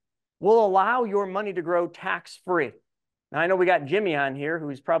properly, we'll allow your money to grow tax-free. Now, I know we got Jimmy on here,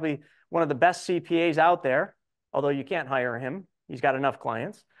 who's probably one of the best CPAs out there, although you can't hire him. He's got enough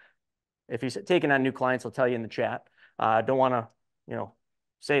clients. If he's taking on new clients, he'll tell you in the chat. Don't want to,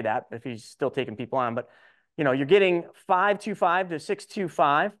 say that if he's still taking people on. But, you're getting 5.25 to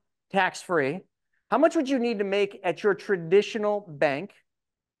 6.25 tax-free. How much would you need to make at your traditional bank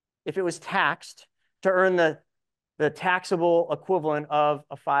if it was taxed to earn the taxable equivalent of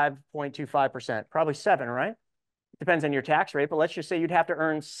a 5.25%? Probably 7, right? It depends on your tax rate, but let's just say you'd have to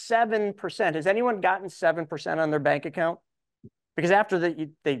earn 7%. Has anyone gotten 7% on their bank account? Because after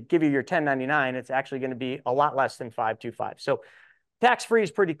they give you your 1099, it's actually going to be a lot less than 5.25. So tax-free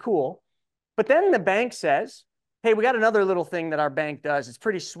is pretty cool. But then the bank says, hey, we got another little thing that our bank does. It's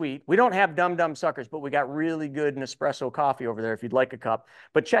pretty sweet. We don't have dumb suckers, but we got really good Nespresso coffee over there if you'd like a cup.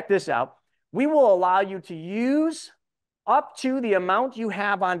 But check this out. We will allow you to use up to the amount you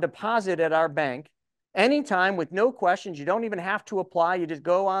have on deposit at our bank anytime with no questions. You don't even have to apply. You just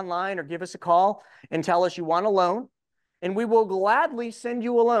go online or give us a call and tell us you want a loan. And we will gladly send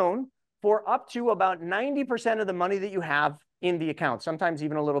you a loan for up to about 90% of the money that you have in the account, sometimes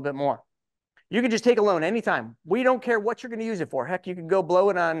even a little bit more. You can just take a loan anytime. We don't care what you're going to use it for. Heck, you can go blow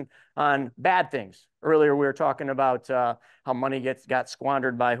it on bad things. Earlier, we were talking about how money got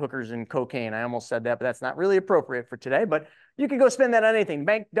squandered by hookers and cocaine. I almost said that, but that's not really appropriate for today. But you can go spend that on anything.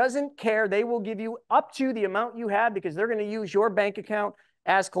 Bank doesn't care. They will give you up to the amount you have because they're going to use your bank account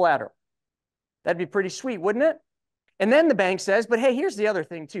as collateral. That'd be pretty sweet, wouldn't it? And then the bank says, but hey, here's the other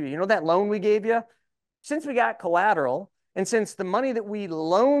thing too. You know that loan we gave you? Since we got collateral, and since the money that we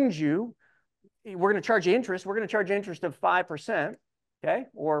loaned you, we're going to charge you interest. We're going to charge you interest of 5%, okay?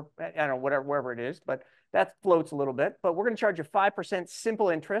 Or, I don't know, wherever it is, but that floats a little bit. But we're going to charge you 5% simple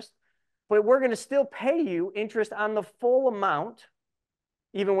interest, but we're going to still pay you interest on the full amount,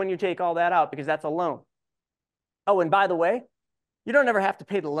 even when you take all that out, because that's a loan. Oh, and by the way, you don't ever have to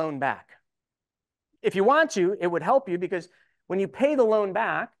pay the loan back. If you want to, it would help you because when you pay the loan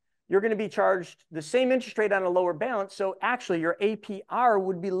back, you're going to be charged the same interest rate on a lower balance. So actually your APR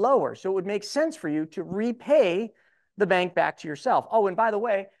would be lower. So it would make sense for you to repay the bank back to yourself. Oh, and by the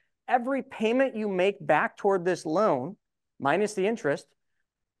way, every payment you make back toward this loan, minus the interest,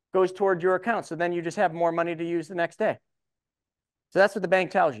 goes toward your account. So then you just have more money to use the next day. So that's what the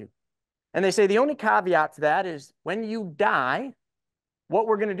bank tells you. And they say the only caveat to that is when you die, what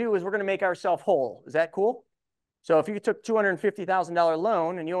we're going to do is we're going to make ourselves whole. Is that cool? So if you took $250,000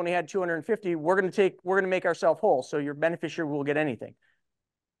 loan and you only had $250, we're going to make ourselves whole. So your beneficiary will get anything.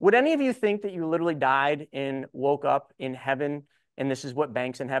 Would any of you think that you literally died and woke up in heaven and this is what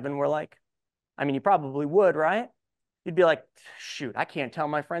banks in heaven were like? I mean, you probably would, right? You'd be like, shoot, I can't tell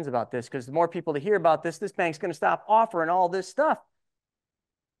my friends about this because the more people that hear about this, this bank's going to stop offering all this stuff.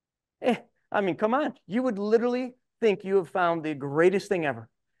 I mean, come on. You would literally think you have found the greatest thing ever.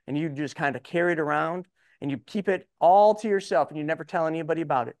 And you just kind of carry it around and you keep it all to yourself and you never tell anybody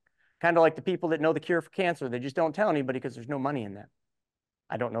about it. Kind of like the people that know the cure for cancer. They just don't tell anybody because there's no money in that.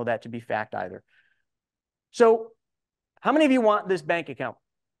 I don't know that to be fact either. So how many of you want this bank account?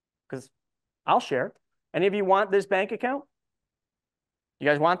 Because I'll share. Any of you want this bank account? You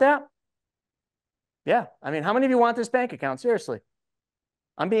guys want that? Yeah. I mean, how many of you want this bank account? Seriously.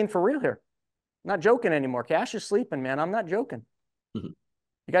 I'm being for real here. I'm not joking anymore. Cash is sleeping, man. I'm not joking. Mm-hmm.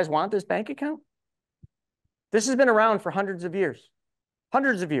 You guys want this bank account? This has been around for hundreds of years.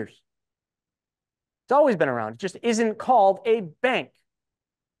 Hundreds of years. It's always been around. It just isn't called a bank.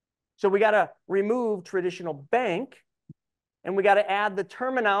 So we got to remove traditional bank and we got to add the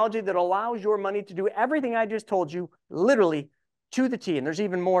terminology that allows your money to do everything I just told you, literally to the T. And there's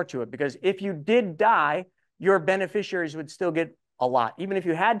even more to it because if you did die, your beneficiaries would still get a lot. Even if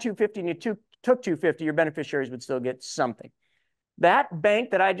you had 250 and you took 250, your beneficiaries would still get something. That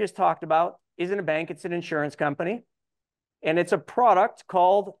bank that I just talked about isn't a bank, it's an insurance company. And it's a product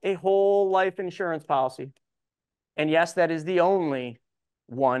called a whole life insurance policy. And yes, that is the only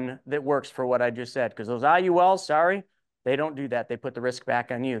one that works for what I just said, because those IULs, sorry, they don't do that. They put the risk back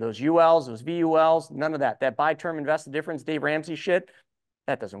on you. Those ULs, those VULs, none of that. That buy term invest the difference, Dave Ramsey shit,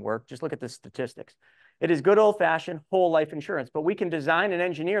 that doesn't work. Just look at the statistics. It is good old-fashioned whole life insurance, but we can design and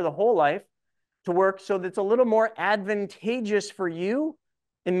engineer the whole life to work so that it's a little more advantageous for you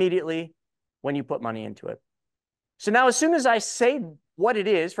immediately when you put money into it. So now, as soon as I say what it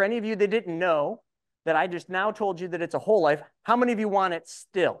is, for any of you that didn't know, that I just now told you that it's a whole life, how many of you want it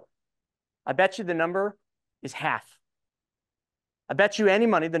still? I bet you the number is half. I bet you any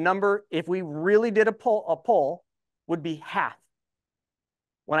money, the number, if we really did a poll would be half.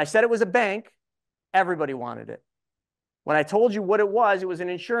 When I said it was a bank, everybody wanted it. When I told you what it was an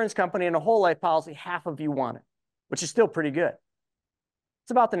insurance company and a whole life policy, half of you want it, which is still pretty good.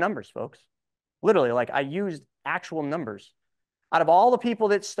 It's about the numbers, folks. Literally, like I used actual numbers. Out of all the people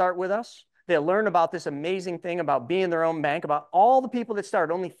that start with us, they learn about this amazing thing about being their own bank, about all the people that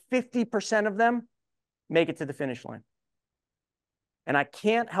start, only 50% of them make it to the finish line. And I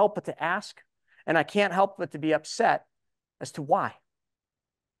can't help but to ask, and I can't help but to be upset as to why.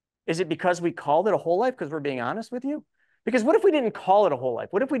 Is it because we called it a whole life because we're being honest with you? Because what if we didn't call it a whole life?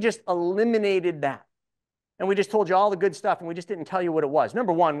 What if we just eliminated that? And we just told you all the good stuff and we just didn't tell you what it was?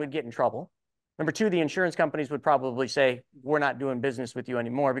 Number one, we'd get in trouble. Number two, the insurance companies would probably say, we're not doing business with you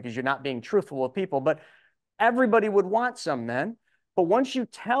anymore because you're not being truthful with people. But everybody would want some then. But once you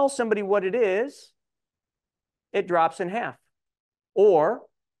tell somebody what it is, it drops in half. Or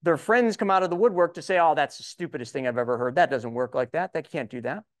their friends come out of the woodwork to say, oh, that's the stupidest thing I've ever heard. That doesn't work like that. That can't do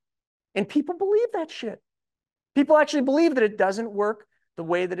that. And people believe that shit. People actually believe that it doesn't work the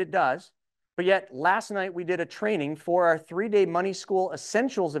way that it does. But yet last night we did a training for our 3-day Money School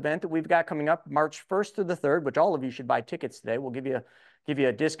Essentials event that we've got coming up March 1st to the 3rd, which all of you should buy tickets today. We'll give you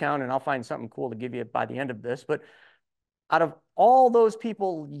a discount, and I'll find something cool to give you by the end of this. But out of all those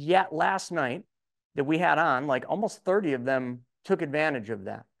people yet last night that we had on, like almost 30 of them took advantage of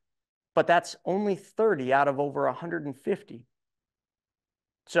that. But that's only 30 out of over 150.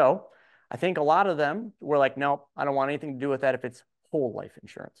 So I think a lot of them were like, nope, I don't want anything to do with that if it's whole life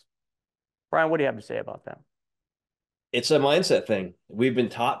insurance. Brian, what do you have to say about that? It's a mindset thing. We've been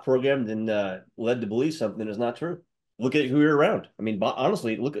taught, programmed, and led to believe something is not true. Look at who you're around. I mean,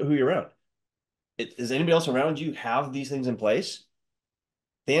 honestly, look at who you're around. Does anybody else around you have these things in place?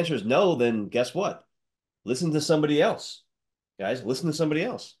 If the answer is no, then guess what? Listen to somebody else. Guys, listen to somebody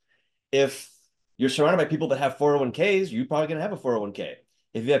else. If you're surrounded by people that have 401ks, you're probably going to have a 401k.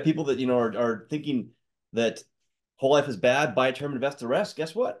 If you have people that, are thinking that whole life is bad, buy a term, invest the rest,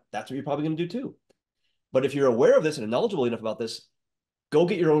 guess what? That's what you're probably going to do too. But if you're aware of this and knowledgeable enough about this, go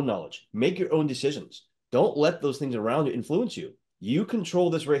get your own knowledge. Make your own decisions. Don't let those things around you influence you. You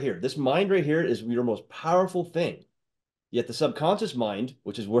control this right here. This mind right here is your most powerful thing. Yet the subconscious mind,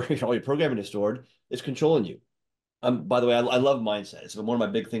 which is where all your programming is stored, is controlling you. By the way, I love mindset. It's one of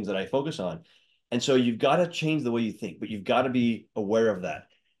my big things that I focus on. And so you've got to change the way you think, but you've got to be aware of that.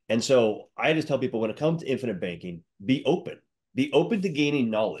 And so I just tell people when it comes to infinite banking, be open. Be open to gaining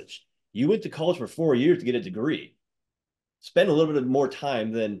knowledge. You went to college for 4 years to get a degree. Spend a little bit more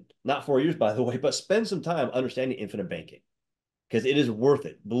time than, not 4 years, by the way, but spend some time understanding infinite banking because it is worth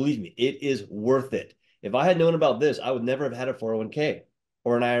it. Believe me, it is worth it. If I had known about this, I would never have had a 401k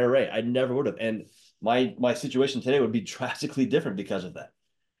or an IRA. I never would have. And my situation today would be drastically different because of that.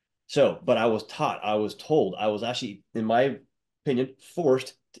 So, but I was taught, I was told, I was actually, in my opinion,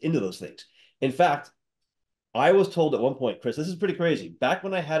 forced into those things. In fact, I was told at one point, Chris, this is pretty crazy. Back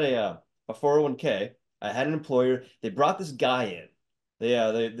when I had a 401k, I had an employer. They brought this guy in,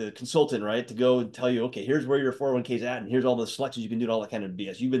 the consultant, right, to go and tell you, okay, here's where your 401k is at, and here's all the selections you can do, and all that kind of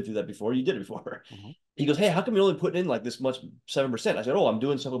BS. You've been through that before. You did it before. Mm-hmm. He goes, hey, how come you're only putting in like this much 7%? I said, oh, I'm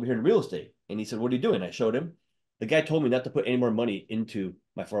doing stuff over here in real estate. And he said, what are you doing? I showed him. The guy told me not to put any more money into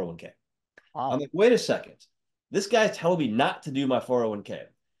my 401k. Wow. I'm like, wait a second. This guy's telling me not to do my 401k.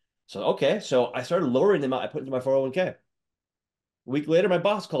 So, okay. So I started lowering the amount I put into my 401k. A week later, my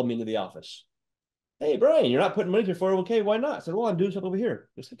boss called me into the office. Hey, Brian, you're not putting money into your 401k. Why not? I said, well, I'm doing stuff over here.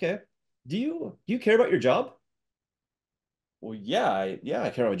 I said, okay. Do you care about your job? Well, yeah, I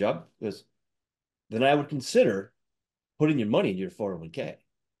care about my job. Because then I would consider putting your money into your 401k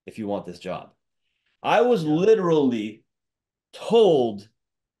if you want this job. I was literally told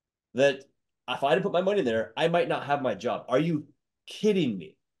that if I didn't put my money in there, I might not have my job. Are you kidding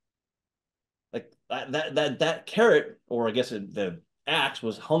me? Like that carrot, or I guess the axe,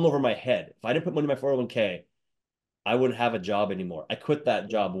 was hung over my head. If I didn't put money in my 401k, I wouldn't have a job anymore. I quit that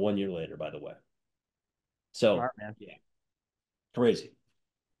job 1 year later, by the way. So, smart, man. Yeah, crazy.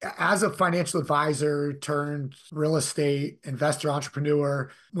 as a financial advisor turned real estate investor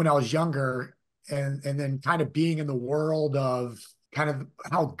entrepreneur when I was younger, and then kind of being in the world of kind of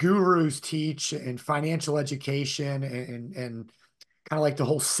how gurus teach and financial education and kind of like the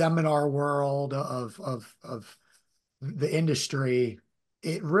whole seminar world of the industry,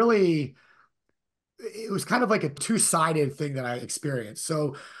 it really it was kind of like a two-sided thing that I experienced.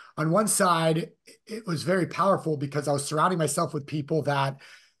 So on one side, it was very powerful because I was surrounding myself with people that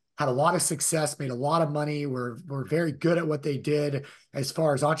had a lot of success, made a lot of money, were very good at what they did as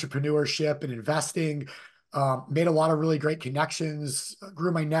far as entrepreneurship and investing. Made a lot of really great connections,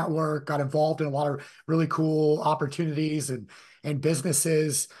 grew my network, got involved in a lot of really cool opportunities and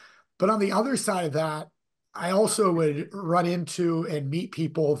businesses. But on the other side of that, I also would run into and meet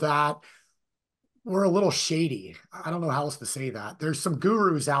people that were a little shady. I don't know how else to say that. There's some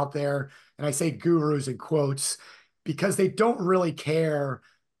gurus out there, and I say gurus in quotes because they don't really care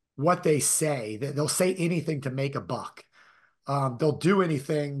what they say. They'll say anything to make a buck. They'll do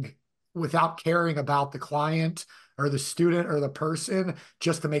anything without caring about the client or the student or the person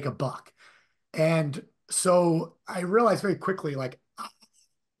just to make a buck. And so I realized very quickly, like,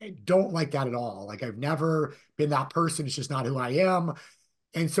 I don't like that at all. Like, I've never been that person. It's just not who I am.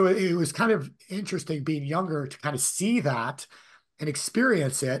 And so it was kind of interesting being younger to kind of see that and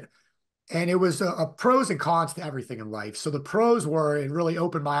experience it. And it was a pros and cons to everything in life. So the pros were it really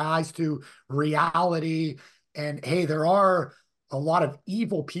opened my eyes to reality. And hey, there are a lot of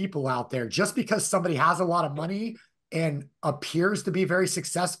evil people out there. Just because somebody has a lot of money and appears to be very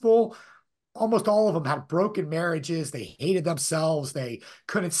successful, almost all of them had broken marriages. They hated themselves. They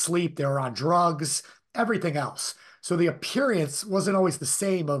couldn't sleep. They were on drugs, everything else. So the appearance wasn't always the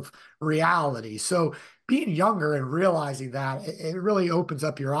same of reality. So being younger and realizing that it really opens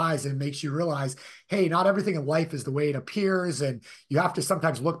up your eyes and makes you realize, hey, not everything in life is the way it appears. And you have to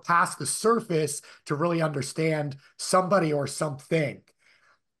sometimes look past the surface to really understand somebody or something.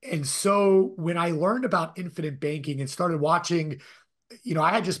 And so when I learned about infinite banking and started watching,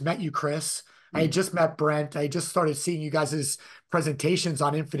 I had just met you, Chris. I had just met Brent. I just started seeing you guys' presentations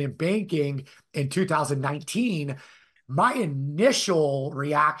on infinite banking in 2019. My initial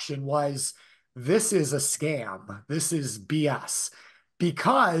reaction was, this is a scam. This is BS.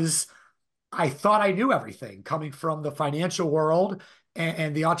 Because I thought I knew everything coming from the financial world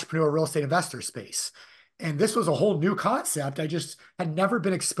and the entrepreneur real estate investor space. And this was a whole new concept I just had never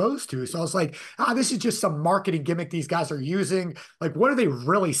been exposed to. So I was like, this is just some marketing gimmick these guys are using. Like, what are they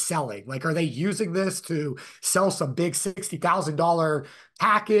really selling? Like, are they using this to sell some big $60,000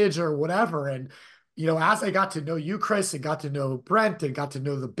 package or whatever? And, as I got to know you, Chris, and got to know Brent and got to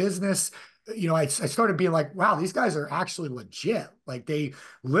know the business, I started being like, wow, these guys are actually legit. Like, they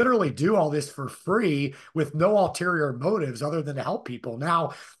literally do all this for free with no ulterior motives other than to help people.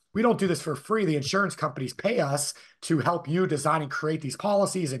 Now, we don't do this for free. The insurance companies pay us to help you design and create these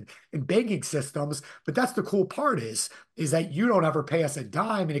policies and banking systems. But that's the cool part is that you don't ever pay us a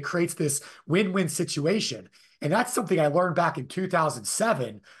dime, and it creates this win-win situation. And that's something I learned back in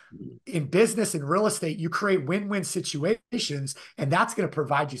 2007. In business and real estate, you create win-win situations, and that's going to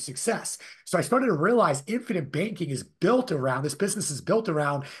provide you success. So I started to realize infinite banking is built around, this business is built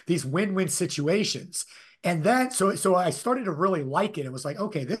around these win-win situations. And then, so I started to really like it. It was like,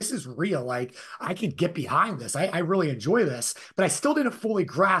 okay, this is real. Like, I can get behind this. I really enjoy this, but I still didn't fully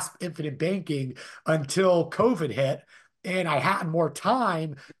grasp infinite banking until COVID hit. And I had more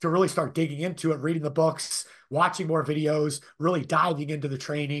time to really start digging into it, reading the books, watching more videos, really diving into the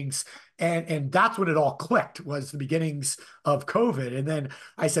trainings. And that's when it all clicked, was the beginnings of COVID. And then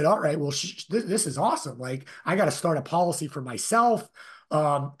I said, all right, well, this is awesome. Like, I got to start a policy for myself.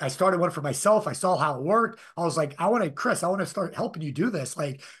 I started one for myself. I saw how it worked. I was like, Chris, I want to start helping you do this.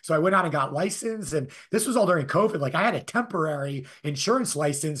 Like, so I went out and got licensed, and this was all during COVID. Like, I had a temporary insurance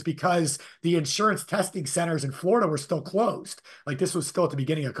license because the insurance testing centers in Florida were still closed. Like, this was still at the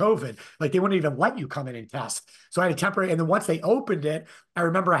beginning of COVID. Like, they wouldn't even let you come in and test. So I had a temporary, and then once they opened it, I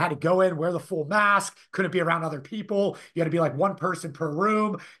remember I had to go in, wear the full mask, couldn't be around other people. You had to be like one person per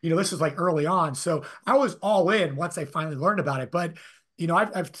room. This was like early on. So I was all in once I finally learned about it. But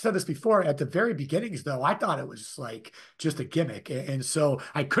I've said this before, at the very beginnings, though, I thought it was like just a gimmick. And so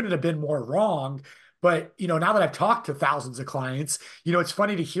I couldn't have been more wrong. But, now that I've talked to thousands of clients, it's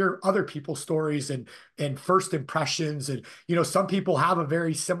funny to hear other people's stories and first impressions. And, some people have a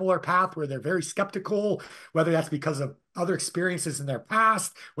very similar path where they're very skeptical, whether that's because of other experiences in their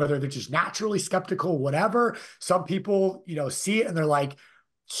past, whether they're just naturally skeptical, whatever. Some people, see it and they're like,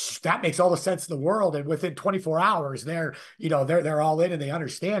 that makes all the sense in the world. And within 24 hours, they're all in and they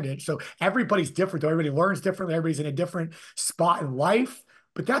understand it. So everybody's different. Everybody learns differently. Everybody's in a different spot in life.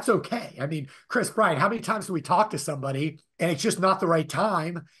 but that's okay. I mean, Chris, Brian, how many times do we talk to somebody and it's just not the right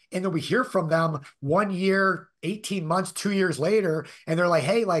time? And then we hear from them 1 year, 18 months, 2 years later, and they're like,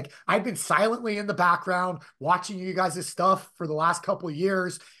 hey, like I've been silently in the background watching you guys' stuff for the last couple of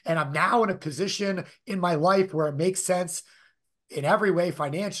years. And I'm now in a position in my life where it makes sense in every way,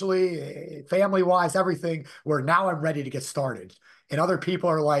 financially, family wise, everything, where now I'm ready to get started. And other people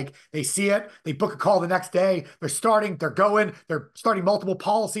are like, they see it, they book a call the next day, they're starting multiple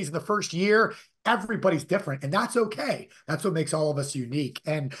policies in the first year. Everybody's different, and that's okay. That's what makes all of us unique.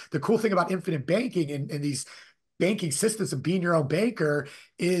 And the cool thing about infinite banking and these banking systems and being your own banker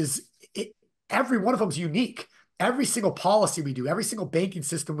is every one of them is unique. Every single policy we do, every single banking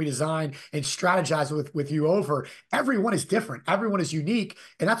system we design and strategize with you over, everyone is different. Everyone is unique.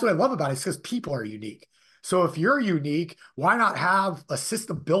 And that's what I love about it, is because people are unique. So if you're unique, why not have a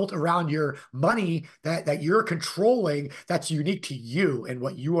system built around your money that you're controlling that's unique to you and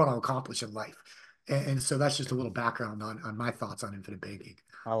what you want to accomplish in life? And so that's just a little background on my thoughts on infinite banking.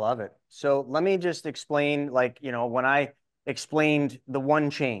 I love it. So let me just explain, like, when I explained the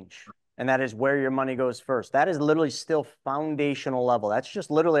one change, and that is where your money goes first. That is literally still foundational level. That's just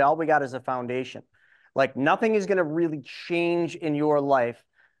literally all we got is a foundation. Like nothing is going to really change in your life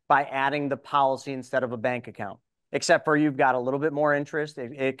by adding the policy instead of a bank account, except for you've got a little bit more interest.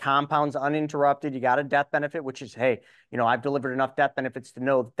 It compounds uninterrupted. You got a death benefit, which is, hey, I've delivered enough death benefits to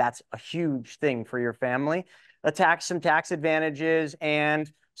know that's a huge thing for your family. Some tax advantages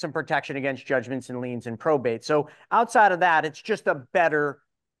and some protection against judgments and liens and probate. So outside of that, it's just a better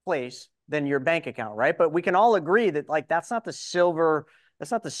place than your bank account, right? But we can all agree that like that's not the silver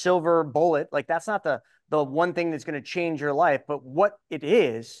bullet. Like that's not the one thing that's going to change your life. But what it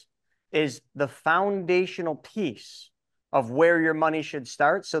is the foundational piece of where your money should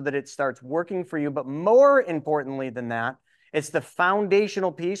start so that it starts working for you. But more importantly than that, it's the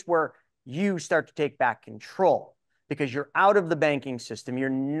foundational piece where you start to take back control because you're out of the banking system. You're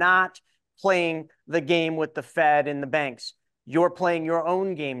not playing the game with the Fed and the banks. You're playing your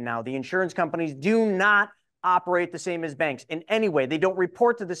own game now. The insurance companies do not operate the same as banks in any way. They don't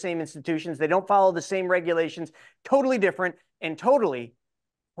report to the same institutions. They don't follow the same regulations. Totally different and totally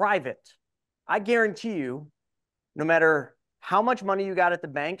private. I guarantee you, no matter how much money you got at the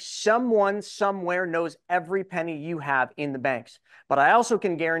bank, someone somewhere knows every penny you have in the banks. But I also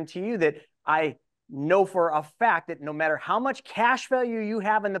can guarantee you that I know for a fact that no matter how much cash value you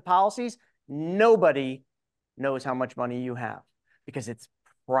have in the policies, nobody knows how much money you have because it's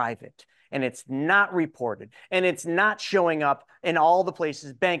private and it's not reported and it's not showing up in all the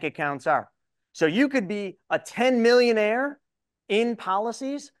places bank accounts are. So you could be a 10 millionaire in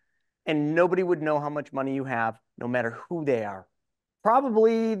policies and nobody would know how much money you have, no matter who they are.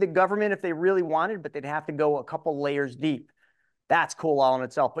 Probably the government if they really wanted, but they'd have to go a couple layers deep. That's cool all in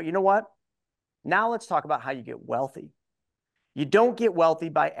itself. But you know what? Now let's talk about how you get wealthy. You don't get wealthy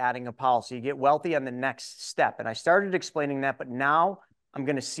by adding a policy. You get wealthy on the next step. And I started explaining that, but now I'm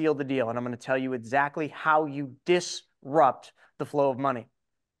going to seal the deal and I'm going to tell you exactly how you disrupt the flow of money.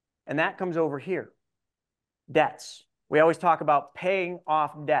 And that comes over here. Debts. We always talk about paying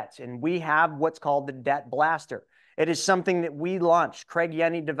off debts, and we have what's called the debt blaster. It is something that we launched. Craig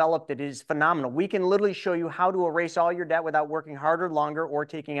Yenny developed it. It is phenomenal. We can literally show you how to erase all your debt without working harder, longer, or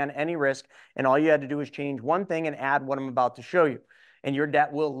taking on any risk. And all you had to do is change one thing and add what I'm about to show you. And your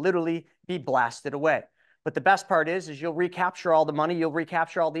debt will literally be blasted away. But the best part is you'll recapture all the money. You'll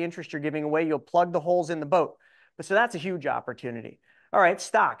recapture all the interest you're giving away. You'll plug the holes in the boat. But so that's a huge opportunity. All right,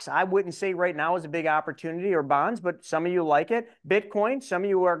 stocks. I wouldn't say right now is a big opportunity, or bonds, but some of you like it. Bitcoin, some of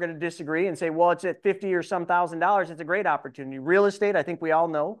you are going to disagree and say, well, it's at 50 or some $1,000s. It's a great opportunity. Real estate, I think we all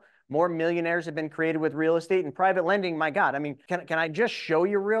know more millionaires have been created with real estate and private lending. My God, I mean, can I just show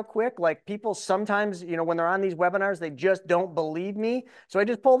you real quick? Like people sometimes, when they're on these webinars, they just don't believe me. So I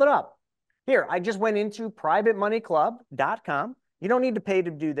just pulled it up. Here, I just went into privatemoneyclub.com. You don't need to pay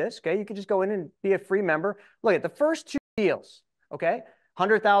to do this, okay? You can just go in and be a free member. Look at the first two deals. Okay,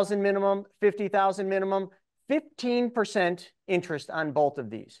 100,000 minimum, 50,000 minimum, 15% interest on both of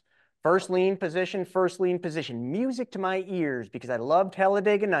these. First lien position, music to my ears because I love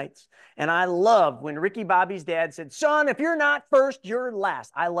Talladega Nights. And I love when Ricky Bobby's dad said, son, if you're not first, you're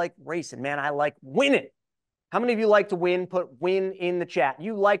last. I like racing, man. I like winning. How many of you like to win? Put win in the chat.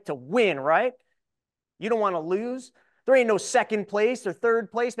 You like to win, right? You don't want to lose. There ain't no second place or third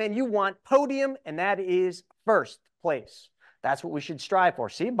place, man. You want podium, and that is first place. That's what we should strive for.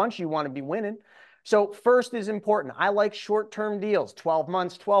 See, a bunch of you want to be winning. So first is important. I like short-term deals, 12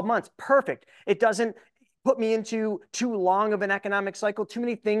 months, 12 months. Perfect. It doesn't put me into too long of an economic cycle. Too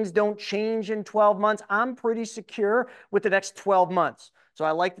many things don't change in 12 months. I'm pretty secure with the next 12 months. So So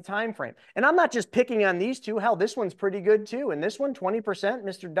I like the time frame. And I'm not just picking on these two. Hell, this one's pretty good too. And this one, 20%,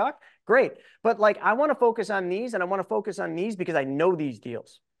 Mr. Duck, great. But like, I want to focus on these, and I want to focus on these because I know these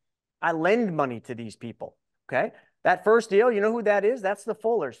deals. I lend money to these people, okay? That first deal, you know who that is? That's the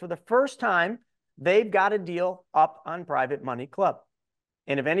Fullers. For the first time, they've got a deal up on Private Money Club.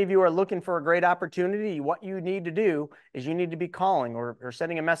 And if any of you are looking for a great opportunity, what you need to do is you need to be calling or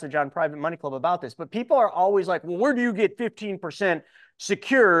sending a message on Private Money Club about this. But people are always like, well, where do you get 15%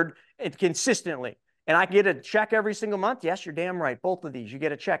 secured and consistently? And I get a check every single month. Yes, you're damn right. Both of these, you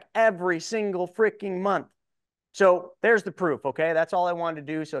get a check every single freaking month. So there's the proof, okay? That's all I wanted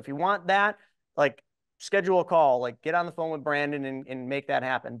to do. So if you want that, like, schedule a call, like get on the phone with Brandon and make that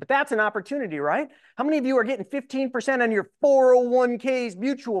happen. But that's an opportunity, right? How many of you are getting 15% on your 401ks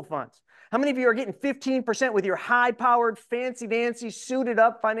mutual funds? How many of you are getting 15% with your high-powered, fancy-dancy,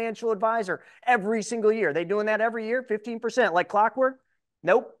 suited-up financial advisor every single year? Are they doing that every year, 15%, like clockwork?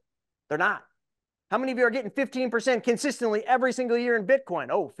 Nope, they're not. How many of you are getting 15% consistently every single year in Bitcoin?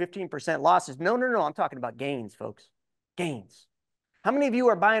 Oh, 15% losses. No, no, no, I'm talking about gains, folks. Gains. How many of you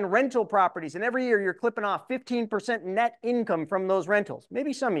are buying rental properties and every year you're clipping off 15% net income from those rentals?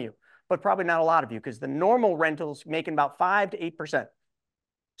 Maybe some of you, but probably not a lot of you because the normal rentals making about 5 to 8%.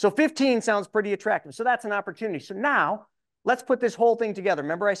 So 15 sounds pretty attractive. So that's an opportunity. So now let's put this whole thing together.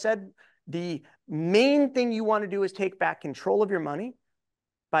 Remember I said the main thing you want to do is take back control of your money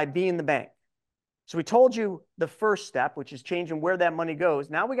by being the bank. So we told you the first step, which is changing where that money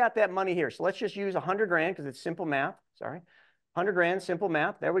goes. Now we got that money here. So let's just use 100 grand because it's simple math. Sorry. 100 grand, simple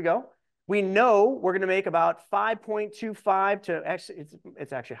math. There we go. We know we're going to make about 5.25 to,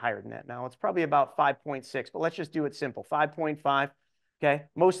 it's actually higher than that now. It's probably about 5.6, but let's just do it simple. 5.5. Okay.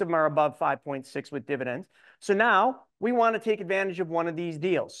 Most of them are above 5.6 with dividends. So now we want to take advantage of one of these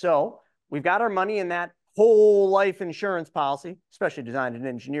deals. So we've got our money in that whole life insurance policy, especially designed and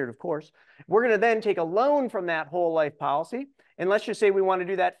engineered, of course. We're going to then take a loan from that whole life policy. And let's just say we want to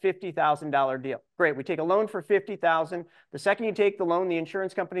do that $50,000 deal. Great. We take a loan for $50,000. The second you take the loan, the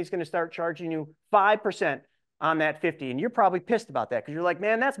insurance company is going to start charging you 5% on that 50. And you're probably pissed about that because you're like,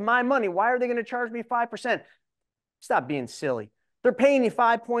 man, that's my money. Why are they going to charge me 5%? Stop being silly. They're paying you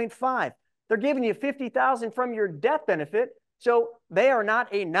 5.5. They're giving you 50,000 from your death benefit. So they are not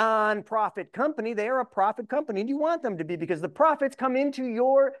a non-profit company. They are a profit company. And you want them to be because the profits come into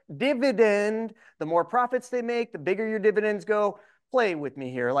your dividend. The more profits they make, the bigger your dividends go. Play with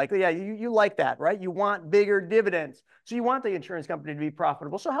me here. Like, yeah, you like that, right? You want bigger dividends. So you want the insurance company to be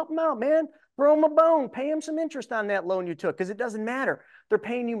profitable. So help them out, man. Throw them a bone. Pay them some interest on that loan you took because it doesn't matter. They're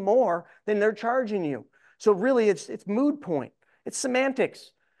paying you more than they're charging you. So really, it's mood point. It's semantics.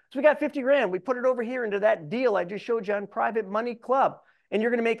 So we got 50 grand. We put it over here into that deal I just showed you on Private Money Club. And you're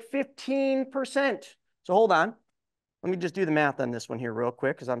going to make 15%. So hold on. Let me just do the math on this one here real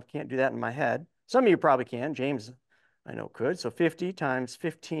quick because I can't do that in my head. Some of you probably can. James, I know, could. So 50 times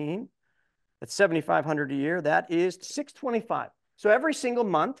 15. That's $7,500 a year. That is $625. So every single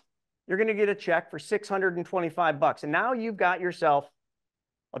month, you're going to get a check for $625. And now you've got yourself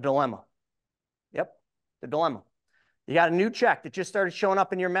a dilemma. Yep, the dilemma. You got a new check that just started showing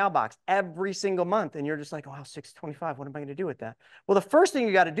up in your mailbox every single month. And you're just like, oh, wow, $625. What am I going to do with that? Well, the first thing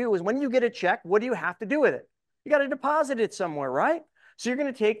you got to do is when you get a check, what do you have to do with it? You got to deposit it somewhere, right? So you're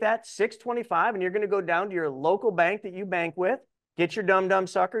going to take that $625 and you're going to go down to your local bank that you bank with, get your dumb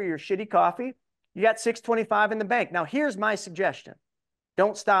sucker, your shitty coffee. You got $625 in the bank. Now, here's my suggestion.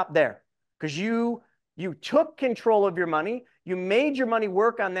 Don't stop there because you took control of your money. You made your money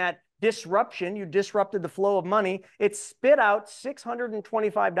work on that disruption. You disrupted the flow of money. It spit out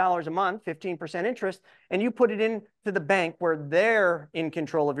 $625 a month, 15% interest, and you put it into the bank where they're in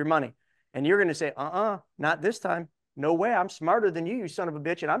control of your money. And you're going to say, not this time. No way. I'm smarter than you, you son of a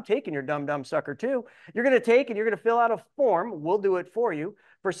bitch, and I'm taking your dumb sucker too. You're going to take and you're going to fill out a form. We'll do it for you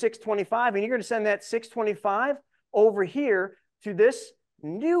for $625, and you're going to send that $625 over here to this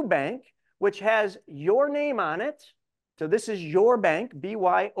new bank, which has your name on it. So this is your bank,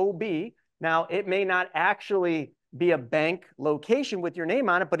 BYOB. Now, it may not actually be a bank location with your name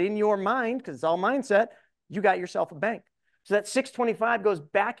on it, but in your mind, because it's all mindset, you got yourself a bank. So that $625 goes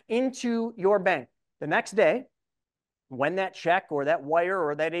back into your bank. The next day, when that check or that wire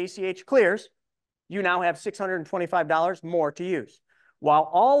or that ACH clears, you now have $625 more to use. While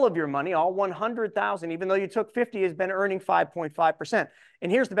all of your money, all 100,000, even though you took 50, has been earning 5.5%.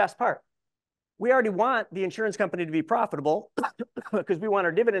 And here's the best part. We already want the insurance company to be profitable because we want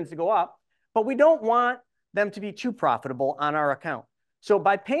our dividends to go up, but we don't want them to be too profitable on our account. So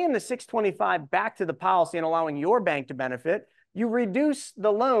by paying the $625 back to the policy and allowing your bank to benefit, you reduce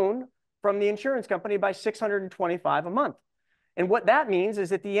the loan from the insurance company by $625 a month. And what that means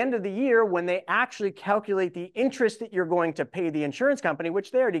is at the end of the year, when they actually calculate the interest that you're going to pay the insurance company,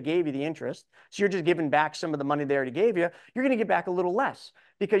 which they already gave you the interest, so you're just giving back some of the money they already gave you, you're going to get back a little less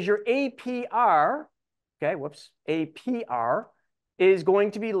because your APR, okay, whoops, APR is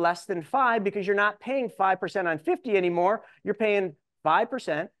going to be less than 5 because you're not paying 5% on 50 anymore. You're paying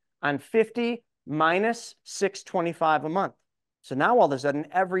 5% on 50 minus 625 a month. So now all of a sudden,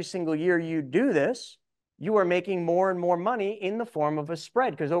 every single year you do this, you are making more and more money in the form of a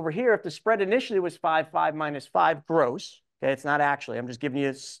spread. Because over here, if the spread initially was 5 minus 5 gross, okay, it's not actually, I'm just giving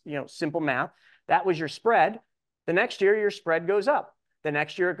you, simple math. That was your spread. The next year, your spread goes up. The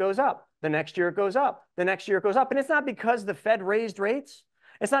next year it goes up. The next year it goes up. The next year it goes up. And it's not because the Fed raised rates.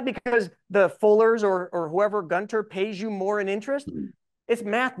 It's not because the Fullers or whoever, Gunter, pays you more in interest. It's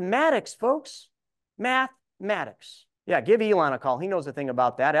mathematics, folks. Mathematics. Yeah, give Elon a call. He knows a thing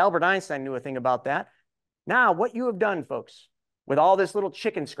about that. Albert Einstein knew a thing about that. Now, what you have done, folks, with all this little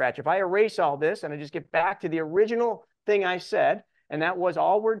chicken scratch, if I erase all this and I just get back to the original thing I said, and that was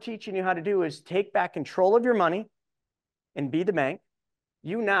all we're teaching you how to do is take back control of your money and be the bank.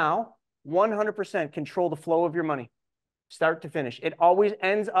 You now 100% control the flow of your money, start to finish. It always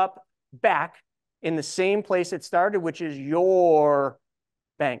ends up back in the same place it started, which is your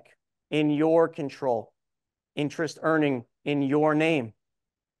bank, in your control, interest earning in your name.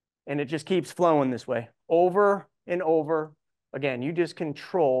 And it just keeps flowing this way over and over again. You just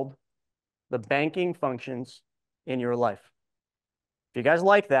controlled the banking functions in your life. If you guys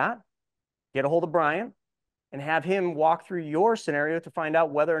like that, get a hold of Brian and have him walk through your scenario to find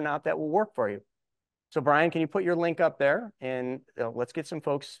out whether or not that will work for you. So Brian, can you put your link up there? And let's get some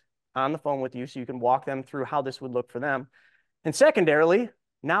folks on the phone with you so you can walk them through how this would look for them. And secondarily,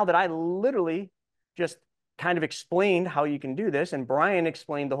 now that I literally just kind of explained how you can do this, and Brian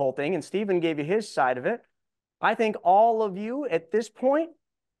explained the whole thing, and Stephen gave you his side of it, I think all of you at this point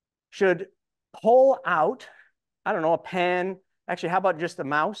should pull out, I don't know, a pen. Actually, how about just a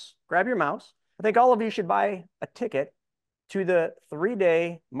mouse? Grab your mouse. I think all of you should buy a ticket to the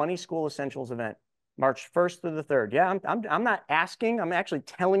 3-day Money School Essentials event, March 1st through the 3rd. Yeah, I'm not asking. I'm actually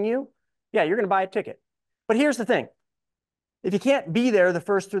telling you, yeah, you're going to buy a ticket. But here's the thing. If you can't be there the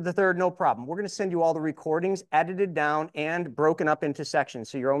 1st through the 3rd, no problem. We're going to send you all the recordings edited down and broken up into sections.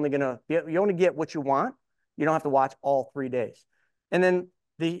 So you only get what you want. You don't have to watch all 3 days. And then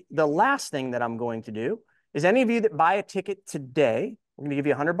the last thing that I'm going to do is any of you that buy a ticket today, we're going to give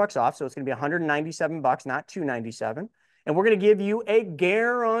you $100 off. So it's going to be $197, not $297. And we're going to give you a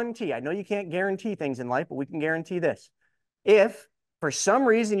guarantee. I know you can't guarantee things in life, but we can guarantee this. If for some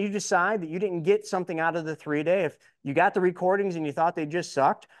reason you decide that you didn't get something out of the 3-day, if you got the recordings and you thought they just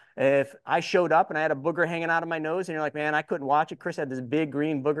sucked, if I showed up and I had a booger hanging out of my nose and you're like, man, I couldn't watch it. Chris had this big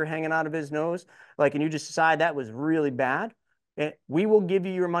green booger hanging out of his nose, and you just decide that was really bad, we will give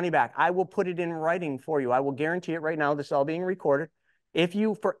you your money back. I will put it in writing for you. I will guarantee it right now. This is all being recorded. If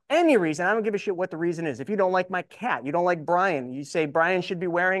you, for any reason, I don't give a shit what the reason is. If you don't like my cat, you don't like Brian, you say Brian should be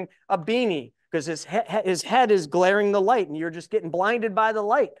wearing a beanie because his head is glaring the light and you're just getting blinded by the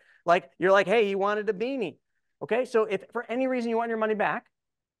light. You're like, hey, he wanted a beanie. Okay, so if for any reason you want your money back,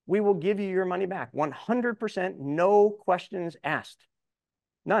 we will give you your money back. 100%, no questions asked.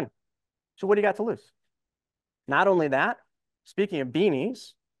 None. So what do you got to lose? Not only that, speaking of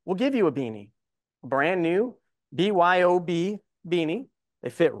beanies, we'll give you a beanie. A brand new BYOB beanie. They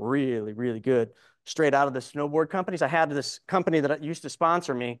fit really, really good. Straight out of the snowboard companies. I had this company that used to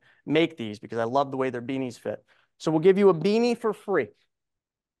sponsor me make these because I love the way their beanies fit. So we'll give you a beanie for free.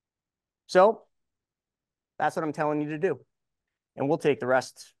 So that's what I'm telling you to do. And we'll take the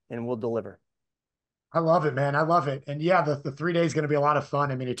rest and we'll deliver. I love it, man. I love it. And yeah, the 3 days is going to be a lot of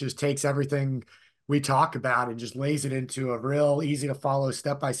fun. I mean, it just takes everything we talk about and just lays it into a real easy to follow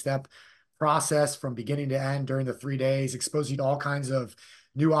step-by-step process from beginning to end during the 3 days, expose you to all kinds of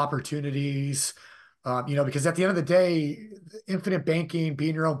new opportunities. Because at the end of the day, infinite banking,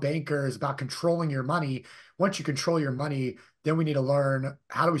 being your own banker is about controlling your money. Once you control your money, then we need to learn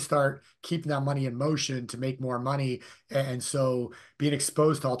how do we start keeping that money in motion to make more money. And so being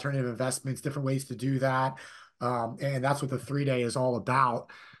exposed to alternative investments, different ways to do that. And that's what the 3-day is all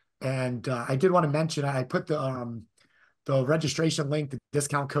about. And I did want to mention, I put the registration link, the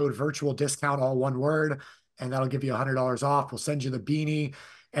discount code, virtual discount, all one word, and that'll give you $100 off. We'll send you the beanie.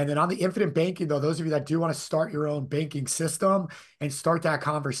 And then on the infinite banking, though, those of you that do want to start your own banking system and start that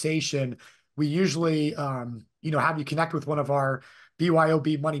conversation, we usually, have you connect with one of our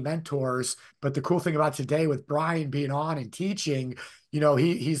BYOB money mentors. But the cool thing about today with Brian being on and teaching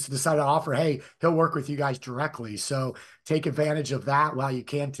he's decided to offer, hey, he'll work with you guys directly. So take advantage of that while you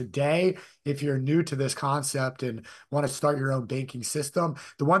can today. If you're new to this concept and want to start your own banking system,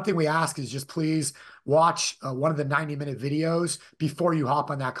 the one thing we ask is just please watch one of the 90-minute videos before you hop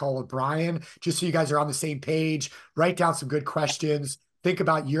on that call with Brian, just so you guys are on the same page. Write down some good questions. Think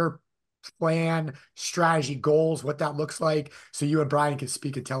about your plan, strategy, goals, what that looks like, so you and Brian can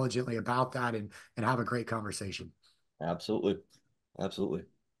speak intelligently about that and have a great conversation. Absolutely. Absolutely.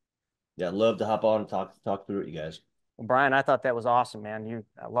 Yeah, I'd love to hop on and talk through it, you guys. Well, Brian, I thought that was awesome, man.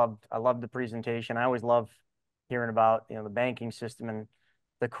 I loved the presentation. I always love hearing about, the banking system and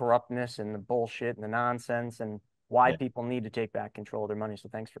the corruptness and the bullshit and the nonsense and why Yeah. people need to take back control of their money. So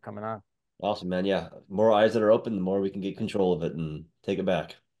thanks for coming on. Awesome, man. Yeah. More eyes that are open, the more we can get control of it and take it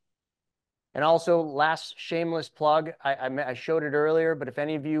back. And also, last shameless plug, I showed it earlier, but if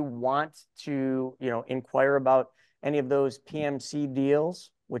any of you want to, inquire about any of those PMC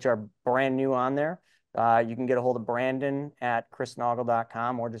deals, which are brand new on there, you can get a hold of Brandon at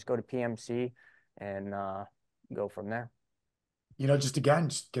chrisnaugle.com or just go to PMC and go from there. Just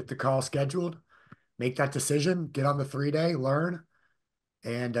get the call scheduled, make that decision, get on the 3-day, learn,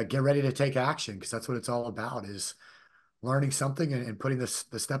 and get ready to take action, because that's what it's all about, is learning something and putting the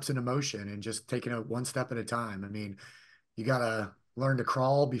steps into motion and just taking it one step at a time. I mean, you got to learn to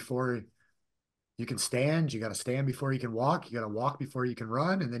crawl before you can stand. You got to stand before you can walk. You got to walk before you can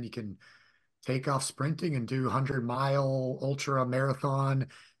run. And then you can take off sprinting and do 100-mile ultra marathon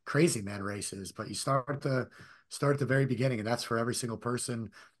crazy man races. But you start at the very beginning, and that's for every single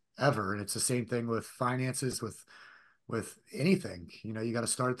person ever. And it's the same thing with finances, with anything. You got to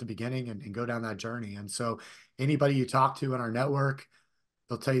start at the beginning and go down that journey. And so anybody you talk to in our network,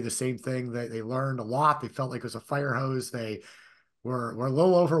 they'll tell you the same thing. They learned a lot. They felt like it was a fire hose. They were a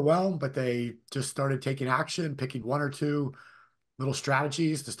little overwhelmed, but they just started taking action, picking one or two little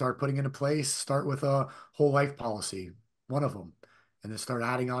strategies to start putting into place. Start with a whole life policy, one of them, and then start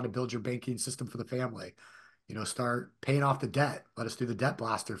adding on to build your banking system for the family. Start paying off the debt. Let us do the debt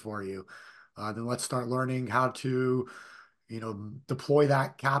blaster for you. Then let's start learning how to, deploy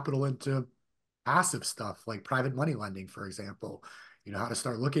that capital into passive stuff like private money lending, for example. How to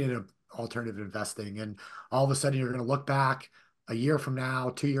start looking at alternative investing. And all of a sudden, you're going to look back a year from now,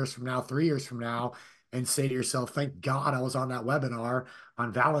 2 years from now, 3 years from now, and say to yourself, thank God I was on that webinar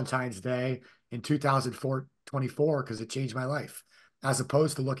on Valentine's Day in 2024, because it changed my life. As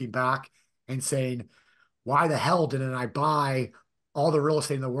opposed to looking back and saying, why the hell didn't I buy all the real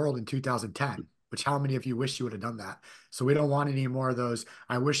estate in the world in 2010? Which, how many of you wish you would have done that? So we don't want any more of those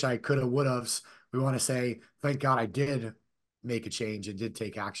I wish I could have, would have. We want to say, thank God I did make a change and did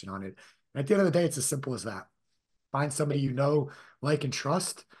take action on it. And at the end of the day, it's as simple as that. Find somebody like, and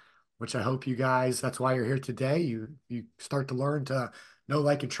trust, which I hope you guys, that's why you're here today. You start to learn to know,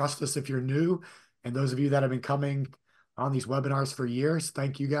 like, and trust us if you're new. And those of you that have been coming on these webinars for years,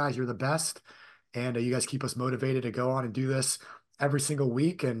 thank you guys. You're the best. And you guys keep us motivated to go on and do this every single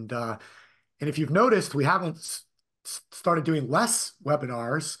week. And if you've noticed, we haven't started doing less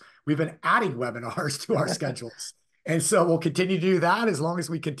webinars. We've been adding webinars to our schedules. And so we'll continue to do that as long as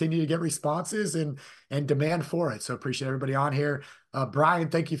we continue to get responses and demand for it. So appreciate everybody on here. Brian,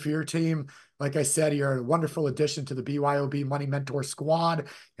 thank you for your team. Like I said, you're a wonderful addition to the BYOB Money Mentor Squad,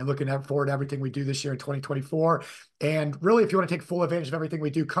 and looking forward to everything we do this year in 2024. And really, if you want to take full advantage of everything we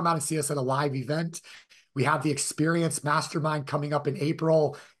do, come out and see us at a live event. We have the Experience Mastermind coming up in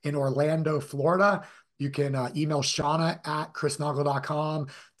April in Orlando, Florida. You can email Shauna at chrisnaugle.com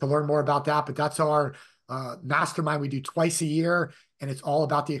to learn more about that. But that's our mastermind we do twice a year, and it's all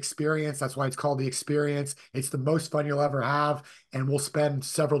about the experience. That's why it's called the Experience. It's the most fun you'll ever have, and we'll spend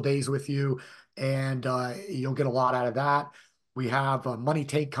several days with you, and you'll get a lot out of that. We have a Money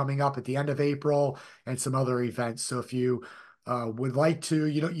Tank coming up at the end of April and some other events. So if you would like to,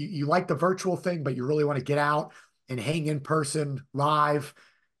 you like the virtual thing, but you really want to get out and hang in person live,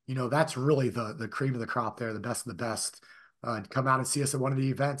 that's really the cream of the crop there, the best of the best. Come out and see us at one of the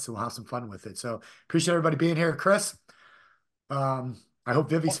events, and we'll have some fun with it. So appreciate everybody being here. Chris, I hope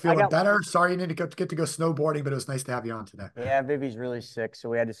Vivi's feeling better. Sorry you didn't get to go snowboarding, but it was nice to have you on today. Yeah, Vivi's really sick, so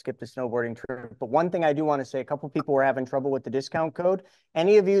we had to skip the snowboarding trip. But one thing I do want to say, a couple people were having trouble with the discount code.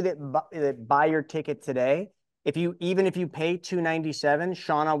 Any of you that buy your ticket today, even if you pay $297,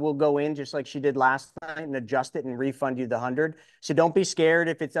 Shauna will go in just like she did last night and adjust it and refund you the 100. So don't be scared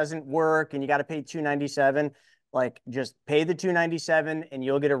if it doesn't work and you got to pay $297. Like, just pay the $297 and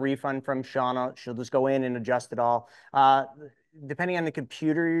you'll get a refund from Shauna. She'll just go in and adjust it all. depending on the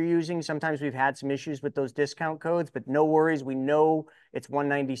computer you're using, sometimes we've had some issues with those discount codes, but no worries. We know it's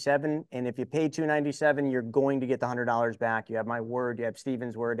 $197. And if you pay $297, you're going to get the $100 back. You have my word, you have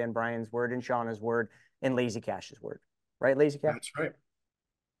Steven's word and Brian's word and Shauna's word and Lazy Cash's word. Right, Lazy Cash? That's right.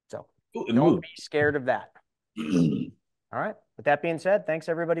 So don't be scared of that. All right. With that being said, thanks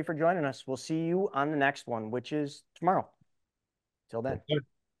everybody for joining us. We'll see you on the next one, which is tomorrow. Till then.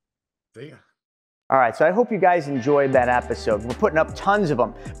 See ya. All right, so I hope you guys enjoyed that episode. We're putting up tons of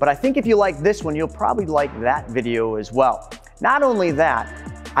them, but I think if you like this one, you'll probably like that video as well. Not only that,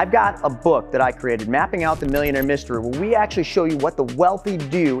 I've got a book that I created, Mapping Out the Millionaire Mystery, where we actually show you what the wealthy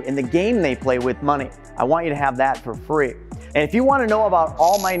do in the game they play with money. I want you to have that for free. And if you want to know about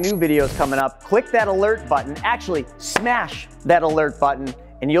all my new videos coming up, click that alert button. Actually, smash that alert button,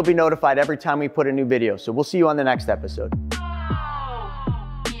 and you'll be notified every time we put a new video. So we'll see you on the next episode.